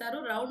ఏమని పిలుస్తారు?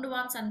 రౌండ్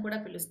వామ్స్ అని కూడా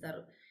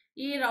పిలుస్తారు.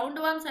 ఈ రౌండ్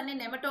వామ్స్ అన్ని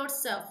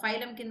నెమటోడ్స్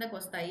ఫైలం కిందకు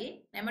వస్తాయి.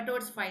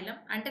 నెమటోడ్స్ ఫైలం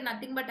అంటే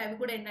నథింగ్ బట్ అవి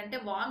కూడా ఏంటంటే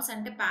వామ్స్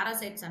అంటే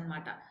పారాసైట్స్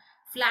అన్నమాట.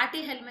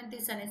 ఫ్లాటీ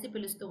హెల్మెంథిస్ అనేసి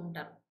పిలుస్తూ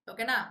ఉంటారు.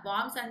 ఓకేనా?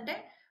 వామ్స్ అంటే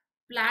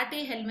ప్లాటీ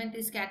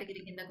హెల్మెంథిస్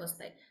కేటగిరీ కిందకు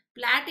వస్తాయి.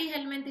 ప్లాటీ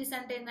హెల్మెంథిస్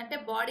అంటే ఏంటంటే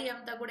బాడీ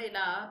అంతా కూడా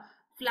ఇలా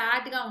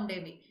ఫ్లాట్ గా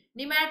ఉండేవి.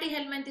 నిమాటి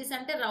హెల్మెంథిస్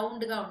అంటే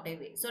రౌండ్ గా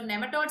ఉండేవి. సో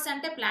నెమటోడ్స్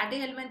అంటే ప్లాటీ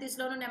హెల్మెంథిస్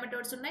లోను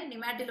నెమటోడ్స్ ఉన్నాయి,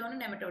 నిమాటిలోను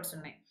నెమటోడ్స్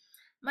ఉన్నాయి.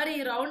 మరి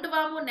రౌండ్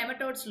వాము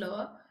నెమటోడ్స్ లో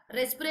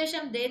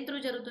రెస్పిరేషన్ దేని త్రూ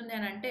జరుగుతుంది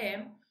అని అంటే,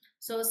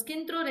 సో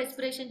స్కిన్ త్రూ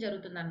రెస్పిరేషన్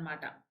జరుగుతుంది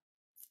అనమాట.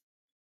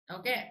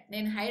 ఓకే,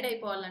 నేను హైడ్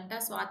అయిపోవాలంట,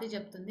 స్వాతి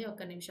చెప్తుంది,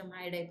 ఒక్క నిమిషం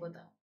హైడ్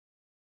అయిపోతా.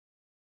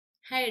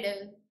 హైడ్.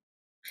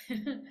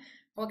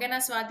 ఓకేనా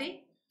స్వాతి?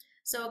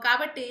 సో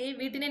కాబట్టి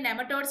వీటిని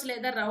నెమటోడ్స్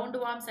లేదా రౌండ్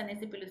వామ్స్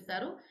అనేసి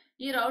పిలుస్తారు.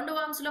 ఈ రౌండ్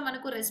వామ్స్ లో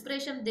మనకు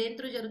రెస్పిరేషన్ దేని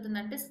త్రూ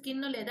జరుగుతుందంటే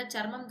స్కిన్ లేదా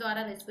చర్మం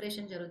ద్వారా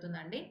రెస్పిరేషన్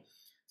జరుగుతుందండి.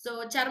 సో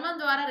చర్మం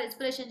ద్వారా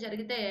రెస్పిరేషన్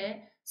జరిగితే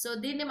సో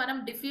దీన్ని మనం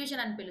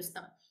డిఫ్యూజన్ అని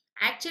పిలుస్తాం.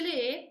 యాక్చువల్లీ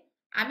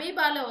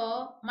అమీబాలో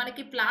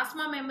మనకి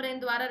ప్లాస్మా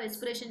మెంబ్రెయిన్ ద్వారా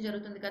రెస్పిరేషన్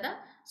జరుగుతుంది కదా.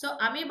 సో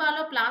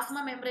అమీబాలో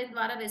ప్లాస్మా మెంబ్రెయిన్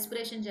ద్వారా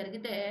రెస్పిరేషన్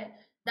జరిగితే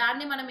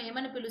దాన్ని మనం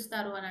ఏమని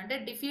పిలుస్తారు అని అంటే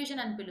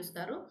డిఫ్యూజన్ అని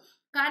పిలుస్తారు.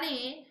 కానీ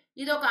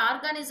ఇది ఒక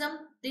ఆర్గానిజం,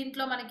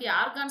 దీంట్లో మనకి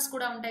ఆర్గాన్స్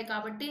కూడా ఉంటాయి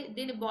కాబట్టి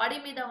దీని బాడీ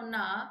మీద ఉన్న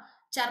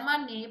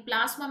చర్మాన్ని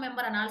ప్లాస్మా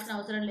మెంబర్ అనాల్సిన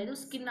అవసరం లేదు,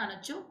 స్కిన్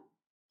అనొచ్చు.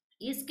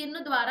 ఈ స్కిన్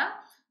ద్వారా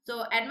సో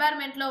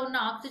ఎన్వైరన్మెంట్ లో ఉన్న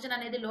ఆక్సిజన్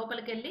అనేది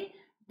లోపలికి వెళ్ళి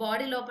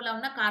బాడీ లోపల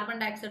ఉన్న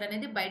కార్బన్ డైఆక్సైడ్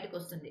అనేది బయటకు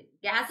వస్తుంది,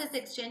 గ్యాసెస్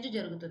ఎక్స్చేంజ్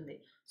జరుగుతుంది.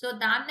 సో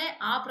దాన్నే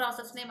ఆ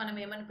ప్రాసెస్ నే మనం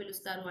ఏమని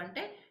పిలుస్తారు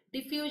అంటే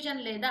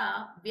డిఫ్యూజన్ లేదా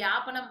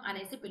వ్యాపనం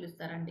అనేసి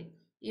పిలుస్తారండి.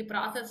 ఈ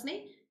ప్రాసెస్ ని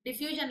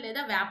డిఫ్యూజన్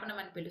లేదా వ్యాపనం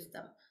అని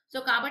పిలుస్తాం. సో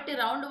కాబట్టి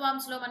రౌండ్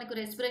వామ్స్ లో మనకు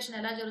రెస్పిరేషన్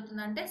ఎలా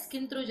జరుగుతుందంటే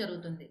స్కిన్ త్రూ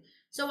జరుగుతుంది.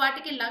 సో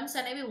వాటికి లంగ్స్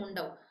అనేవి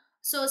ఉండవు.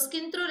 సో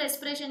స్కిన్ త్రూ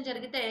రెస్పిరేషన్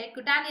జరిగితే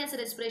క్యుటానియస్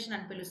రెస్పిరేషన్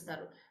అని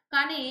పిలుస్తారు.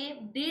 కానీ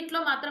దీంట్లో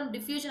మాత్రం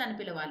డిఫ్యూజన్ అని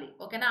పిలవాలి.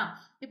 ఓకేనా?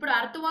 ఇప్పుడు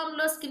అర్త్వామ్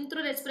లో స్కిన్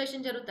త్రూ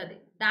రెస్పిరేషన్ జరుగుతుంది,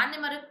 దాన్ని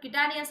మరి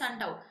క్యుటానియస్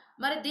అంటావు.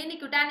 మరి దీన్ని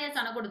క్యుటానియస్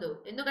అనకూడదు,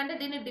 ఎందుకంటే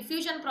దీన్ని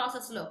డిఫ్యూజన్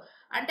ప్రాసెస్ లో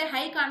అంటే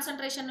హై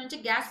కాన్సన్ట్రేషన్ నుంచి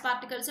గ్యాస్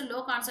పార్టికల్స్ లో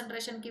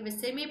కాన్సన్ట్రేషన్ కి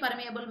సెమీ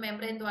పర్మియబుల్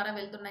మెంబ్రెయిన్ ద్వారా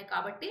వెళ్తున్నాయి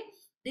కాబట్టి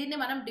దీన్ని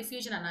మనం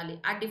డిఫ్యూజన్ అనాలి.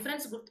 ఆ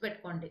డిఫరెన్స్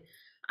గుర్తుపెట్టుకోండి.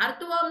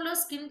 అర్త్వామ్ లో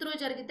స్కిన్ త్రూ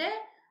జరిగితే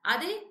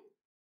అది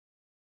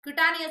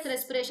క్యుటానియస్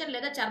రెస్పిరేషన్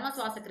లేదా చర్మ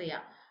శ్వాసక్రియ.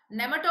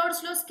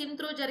 నెమటోడ్స్ లో స్కిన్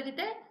త్రూ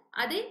జరిగితే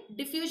అది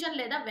డిఫ్యూజన్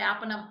లేదా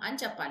వ్యాపనం అని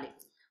చెప్పాలి.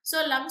 సో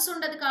లంగ్స్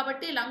ఉండదు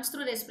కాబట్టి లంగ్స్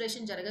త్రూ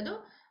రెస్పిరేషన్ జరగదు.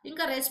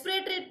 ఇంకా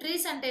రెస్పిరేటరీ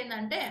ట్రీస్ అంటే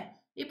ఏంటంటే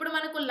ఇప్పుడు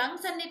మనకు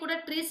లంగ్స్ అన్ని కూడా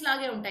ట్రీస్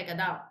లాగే ఉంటాయి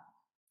కదా.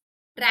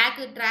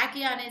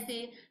 ట్రాకియా అనేసి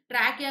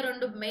ట్రాకియా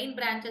రెండు మెయిన్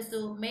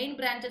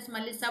బ్రాంచెస్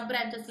మళ్ళీ సబ్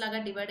బ్రాంచెస్ లాగా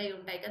డివైడ్ అయి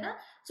ఉంటాయి కదా.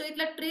 సో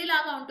ఇట్లా ట్రీ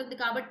లాగా ఉంటుంది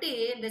కాబట్టి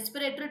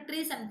రెస్పిరేటరీ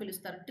ట్రీస్ అని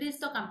పిలుస్తారు,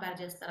 ట్రీస్ తో కంపేర్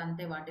చేస్తారు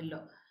అంతే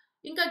వాటిల్లో.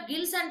 ఇంకా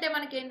గిల్స్ అంటే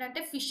మనకి ఏంటంటే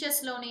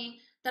ఫిషెస్ లోని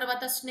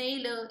తర్వాత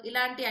స్నేయిల్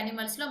ఇలాంటి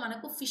అనిమల్స్ లో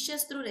మనకు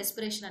ఫిషెస్ త్రూ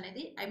రెస్పిరేషన్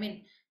అనేది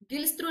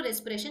గిల్స్ త్రూ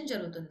రెస్పిరేషన్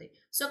జరుగుతుంది.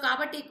 సో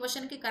కాబట్టి ఈ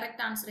క్వశ్చన్ కి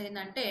కరెక్ట్ ఆన్సర్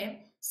ఏంటంటే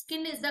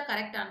skin is the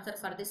correct answer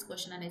for this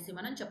question అనేసి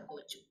మనం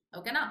చెప్పుకోవచ్చు.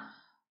 ఓకేనా?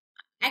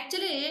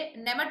 యాక్చువల్లీ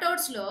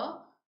నెమటోడ్స్ లో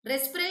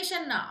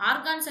రెస్పిరేషన్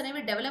ఆర్గాన్స్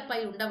అనేవి డెవలప్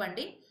అయి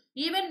ఉండవండి.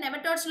 ఈవెన్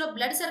నెమటోడ్స్ లో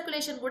బ్లడ్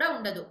సర్క్యులేషన్ కూడా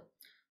ఉండదు.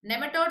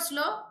 నెమటోడ్స్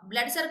లో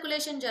బ్లడ్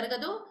సర్క్యులేషన్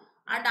జరగదు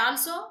అండ్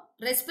ఆల్సో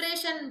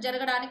రెస్పిరేషన్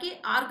జరగడానికి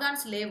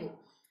ఆర్గాన్స్ లేవు.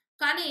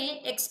 కానీ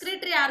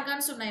ఎక్స్క్రీటరీ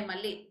ఆర్గాన్స్ ఉన్నాయి,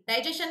 మళ్ళీ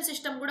డైజెషన్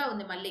సిస్టమ్ కూడా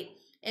ఉంది. మళ్ళీ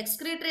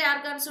ఎక్స్క్రీటరీ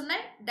ఆర్గాన్స్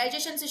ఉన్నాయి,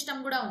 డైజెషన్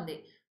సిస్టమ్ కూడా ఉంది.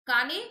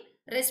 కానీ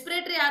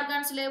రెస్పిరేటరీ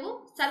ఆర్గాన్స్ లేవు,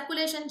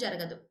 సర్క్యులేషన్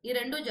జరగదు, ఈ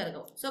రెండు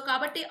జరగవు. సో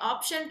కాబట్టి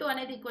ఆప్షన్ 2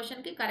 అనేది ఈ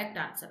క్వశ్చన్ కి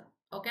కరెక్ట్ ఆన్సర్.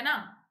 ఓకేనా?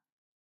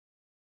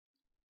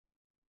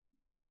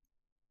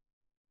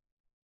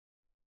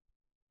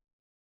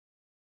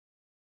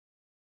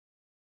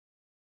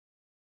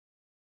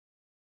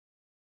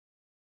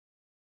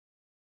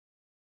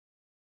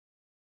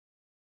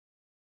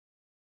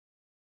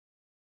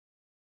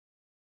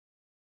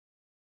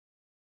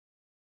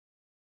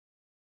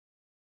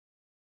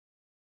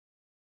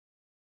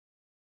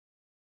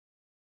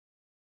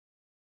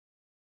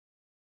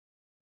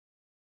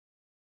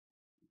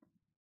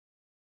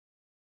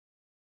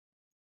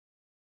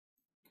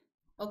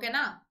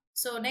 ఓకేనా?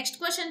 సో నెక్స్ట్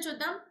క్వశ్చన్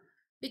చూద్దాం.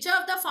 Which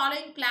of the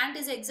following plant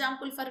is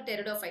example for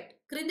pteridophyte?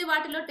 క్రింది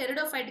వాటిలో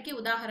టెరిడోఫైట్ కి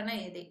ఉదాహరణ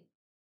ఏది?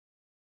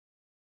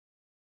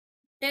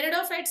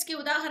 టెరిడోఫైట్స్ కి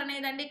ఉదాహరణ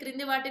ఏదండి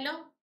క్రింది వాటిలో?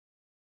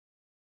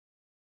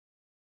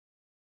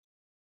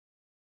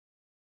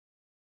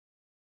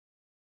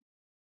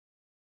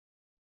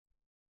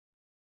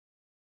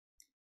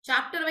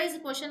 చాప్టర్ వైజ్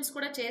క్వశ్చన్స్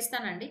కూడా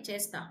చేస్తానండి,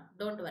 చేస్తా,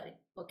 డోంట్ వరీ.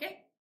 ఓకే.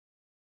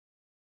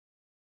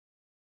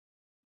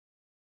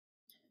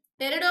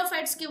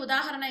 టెరిడోఫైట్స్ కి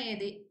ఉదాహరణ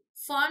ఏది?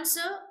 Fans,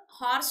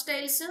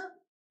 హార్స్టైల్స్,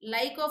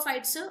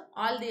 లైకోఫైట్స్,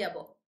 all the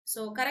above.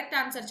 So correct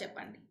answer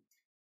చెప్పండి.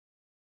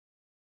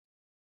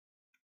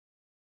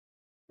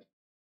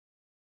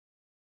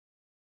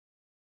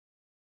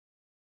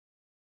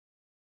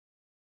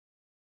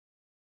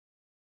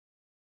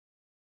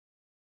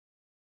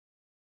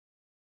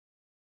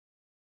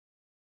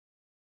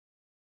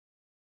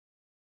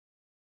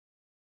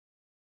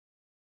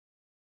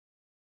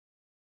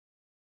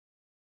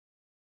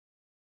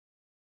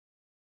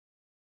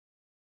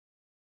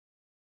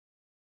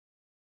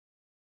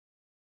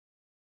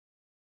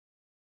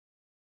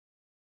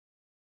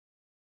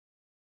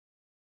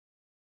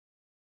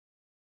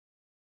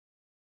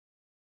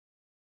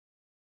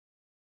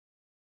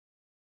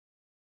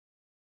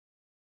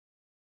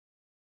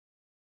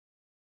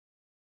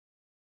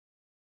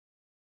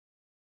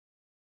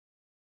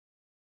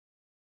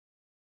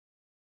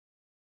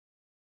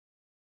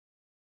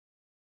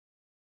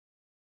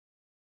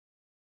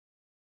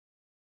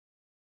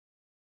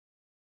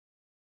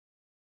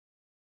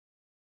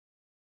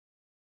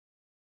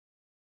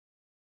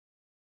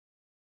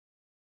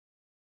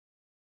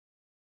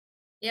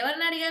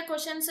 ఎవరిని అడిగా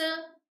క్వశ్చన్స్?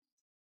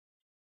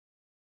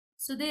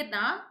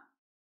 సుధీర్నా?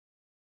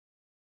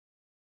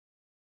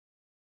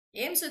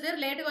 ఏం సుధీర్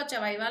లేట్గా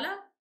వచ్చావా ఇవాళ?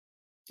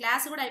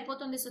 క్లాస్ కూడా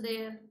అయిపోతుంది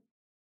సుధీర్.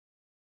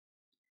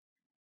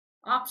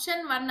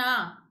 ఆప్షన్ 1.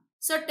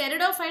 సో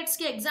టెరిడోఫైట్స్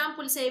కి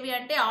ఎగ్జాంపుల్స్ ఏవి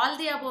అంటే ఆల్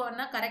ది అబో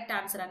అన్న కరెక్ట్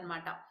ఆన్సర్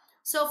అనమాట.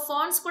 సో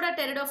ఫాన్స్ కూడా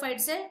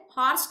టెరిడోఫైట్సే,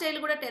 హార్స్ టైల్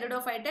కూడా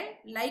టెరిడోఫైటే,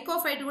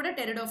 లైకోఫైట్ కూడా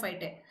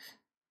టెరిడోఫైటే.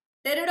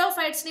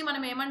 టెరిడోఫైట్స్ ని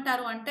మనం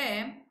ఏమంటారు అంటే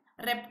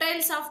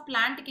రెప్టైల్స్ ఆఫ్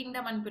ప్లాంట్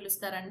కింగ్డమ్ అని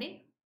పిలుస్తారండి.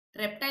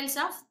 Reptiles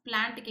of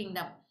plant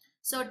Kingdom.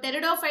 So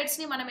pteridophytes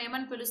ని మనం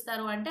ఏమని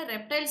పిలుస్తారు అంటే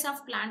రెప్టైల్స్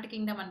ఆఫ్ ప్లాంట్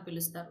కింగ్డమ్ అని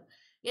పిలుస్తారు.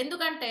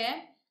 ఎందుకంటే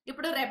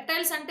ఇప్పుడు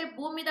రెప్టైల్స్ అంటే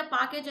భూమి మీద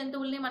పాకే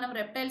జంతువుల్ని మనం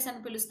రెప్టైల్స్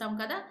అని పిలుస్తాం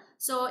కదా.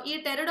 సో ఈ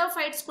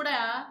టెరిడోఫైట్స్ కూడా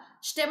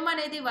స్టెమ్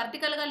అనేది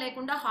వర్టికల్ గా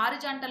లేకుండా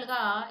హారిజాంటల్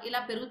గా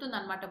ఇలా పెరుగుతుంది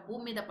అనమాట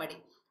భూమి మీద పడి.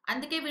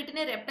 అందుకే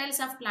వీటిని రెప్టైల్స్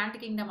ఆఫ్ ప్లాంట్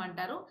కింగ్డమ్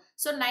అంటారు.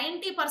 సో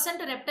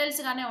 90%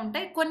 రెప్టైల్స్ గానే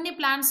ఉంటాయి. కొన్ని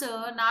ప్లాంట్స్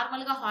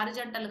నార్మల్ గా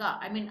హారిజాంటల్ గా,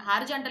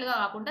 హారిజాంటల్ గా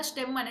కాకుండా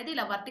స్టెమ్ అనేది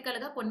ఇలా వర్టికల్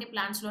గా కొన్ని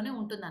ప్లాంట్స్ లోనే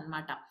ఉంటుంది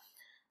అనమాట.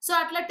 సో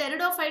అట్లా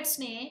టెరిడోఫైట్స్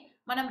ని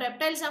మనం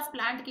రెప్టైల్స్ ఆఫ్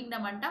ప్లాంట్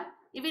కింగ్డమ్ అంటాం.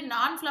 ఇవి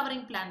నాన్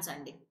ఫ్లవరింగ్ ప్లాంట్స్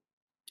అండి.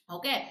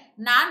 ఓకే.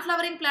 నాన్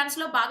ఫ్లవరింగ్ ప్లాంట్స్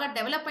లో బాగా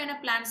డెవలప్ అయిన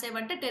ప్లాంట్స్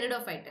ఏవంటే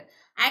pteridophyte.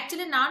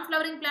 Actually non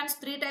flowering plants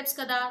 3 types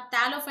కదా,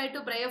 థాలోఫైట్,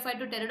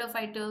 బ్రయోఫైట్,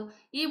 టెరిడోఫైట్.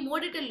 ఈ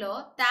మూడిటిల్లో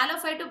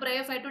థాలోఫైట్,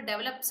 బ్రయోఫైట్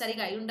డెవలప్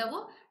సరిగా అయి ఉండవు.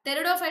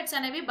 టెరిడోఫైట్స్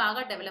అనేవి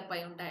బాగా డెవలప్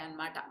అయి ఉంటాయి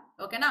అన్నమాట.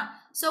 ఓకేనా.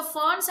 సో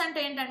ఫర్న్స్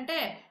అంటే ఏంటంటే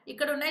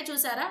ఇక్కడ ఉన్నాయి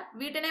చూసారా,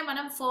 వీటినే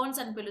మనం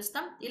ఫర్న్స్ అని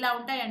పిలుస్తాం. ఇలా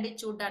ఉంటాయండి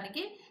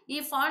చూడడానికి. ఈ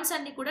ఫర్న్స్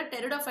అన్ని కూడా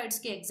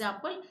టెరిడోఫైట్స్ కి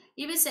ఎగ్జాంపుల్.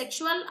 ఇవి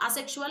సెక్షువల్,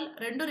 అసెక్షువల్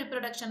రెండు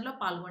రిప్రొడక్షన్ లో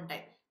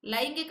పాల్గొంటాయి.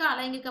 లైంగిక,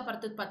 అలైంగిక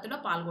ప్రత్యుత్పత్తిలో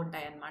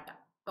పాల్గొంటాయి అన్నమాట.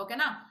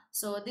 ఓకేనా.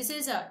 So this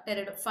is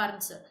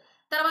ferns.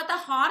 తర్వాత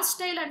హార్స్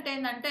టైల్ అంటే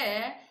ఏంటంటే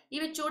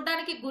ఇవి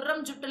చూడడానికి గుర్రం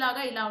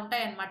జుట్టులాగా ఇలా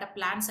ఉంటాయి అన్నమాట.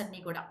 ప్లాంట్స్ అన్ని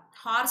కూడా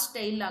హార్స్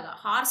టైల్ లాగా.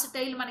 హార్స్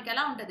టైల్ మనకి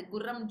ఎలా ఉంటది,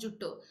 గుర్రం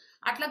జుట్టు,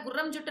 అట్లా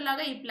గుర్రం జుట్టు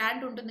లాగా ఈ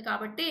ప్లాంట్ ఉంటుంది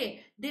కాబట్టి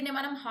దీన్ని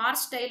మనం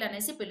హార్స్ టైల్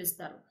అనేసి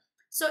పిలుస్తారు.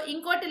 సో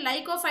ఇంకోటి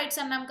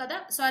లైకోఫైట్స్ అన్నాం కదా,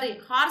 సారీ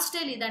హార్స్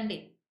టైల్ ఇదండి.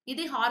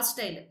 ఇది హార్స్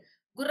టైల్,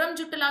 గుర్రం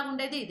జుట్టు లాగా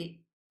ఉండేది ఇది.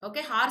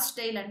 ఓకే. హార్స్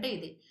టైల్ అంటే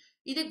ఇది.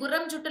 ఇది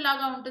గుర్రం జుట్టు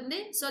లాగా ఉంటుంది.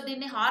 సో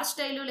దీన్ని హార్స్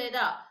టైల్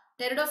లేదా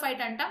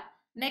టెరిడోఫైట్ అంటాం.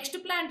 నెక్స్ట్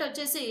ప్లాంట్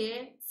వచ్చేసి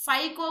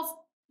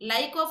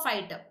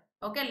లైకోఫైట్.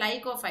 ఓకే.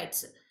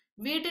 లైకోఫైట్స్,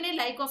 వీటిని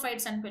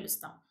లైకోఫైట్స్ అని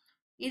పిలుస్తాం.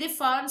 ఇది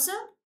ఫర్న్స్,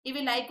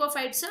 ఇవి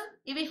లైకోఫైట్స్,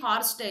 ఇవి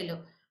హార్స్ టైల్.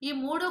 ఈ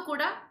మూడు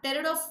కూడా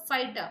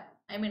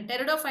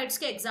టెరిడోఫైట్స్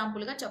కి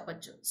ఎగ్జాంపుల్ గా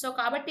చెప్పొచ్చు. సో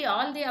కాబట్టి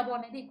ఆల్ ది అబో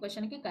అనేది ఈ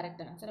క్వశ్చన్ కి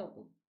కరెక్ట్ ఆన్సర్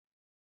అవుతుంది.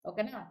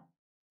 ఓకేనా.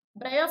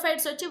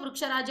 బ్రయోఫైట్స్ వచ్చి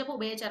వృక్షరాజ్యపు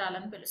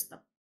ఉభయచరాలని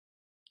పిలుస్తాం.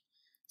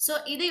 సో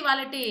ఇది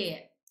వాళ్ళటి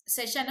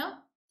సెషన్.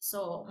 సో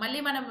మళ్ళీ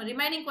మనం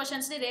రిమైనింగ్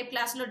క్వశ్చన్స్ ని రేపు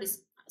క్లాస్లో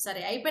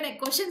సరే అయిపోయినాయి,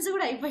 క్వశ్చన్స్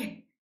కూడా అయిపోయాయి.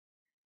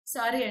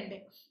 సారీ అండి,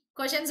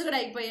 క్వశ్చన్స్ కూడా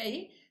అయిపోయాయి.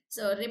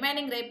 సో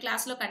రిమైనింగ్ రేపు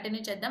క్లాస్లో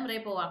కంటిన్యూ చేద్దాం.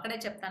 రేపు అక్కడే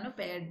చెప్తాను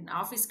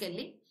ఆఫీస్కి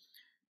వెళ్ళి.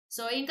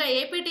 సో ఇంకా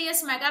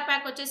ఏపీటీఎస్ మెగా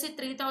ప్యాక్ వచ్చేసి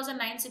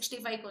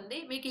 3965 ఉంది.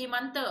 మీకు ఈ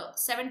మంత్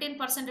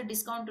 17%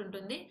 డిస్కౌంట్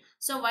ఉంటుంది.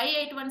 సో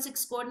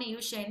Y816 కోడ్ని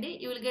యూజ్ చేయండి.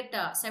 You will get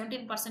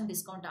 17%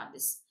 discount on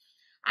this.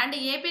 And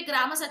AP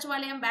గ్రామ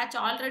సచివాలయం batch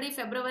already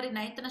February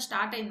 9th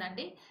start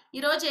అయిందండి.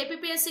 ఈరోజు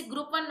ఏపీపీఎస్సీ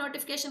గ్రూప్ 1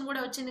 నోటిఫికేషన్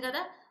కూడా వచ్చింది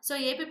కదా. సో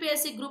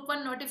ఏపీపీఎస్సీ గ్రూప్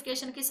 1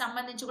 నోటిఫికేషన్కి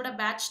సంబంధించి కూడా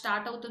బ్యాచ్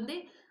స్టార్ట్ అవుతుంది.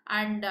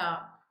 అండ్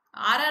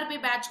ఆర్ఆర్బి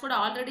బ్యాచ్ కూడా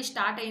ఆల్రెడీ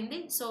స్టార్ట్ అయింది.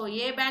 సో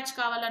ఏ బ్యాచ్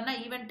కావాలన్నా,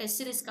 ఈవెన్ టెస్ట్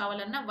సిరీస్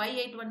కావాలన్నా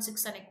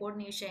Y816 అనే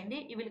కోడ్ని యూజ్ చేయండి.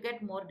 You will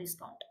get more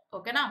discount.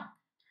 ఓకేనా.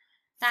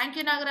 Thank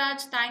you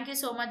Nagaraj, thank you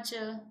so much.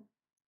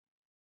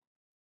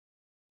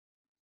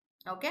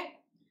 Okay,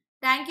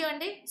 thank you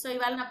అండి. సో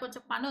ఇవాళ నాకు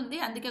కొంచెం పని ఉంది,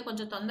 అందుకే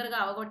కొంచెం తొందరగా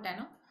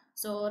అవగొట్టాను.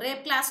 సో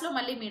రేపు క్లాస్లో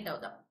మళ్ళీ మీట్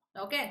అవుదాం.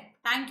 Okay,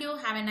 thank you.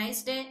 Have a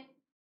nice day.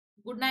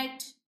 Good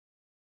night.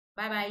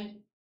 Bye bye.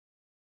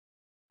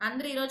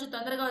 అందరూ ఈరోజు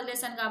తొందరగా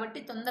వదిలేశాను కాబట్టి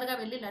తొందరగా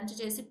వెళ్ళి లంచ్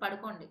చేసి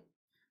పడుకోండి.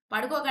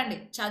 పడుకోకండి,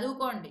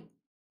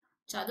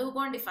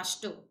 చదువుకోండి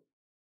ఫస్ట్.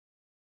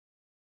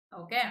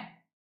 Okay,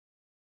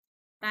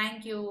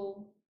 thank you.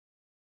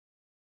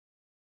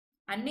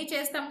 అన్నీ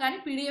చేస్తాం కానీ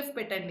పీడిఎఫ్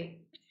పెట్టండి.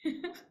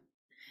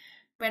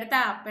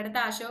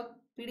 పెడతా అశోక్,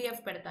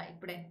 పీడిఎఫ్ పెడతా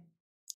ఇప్పుడే.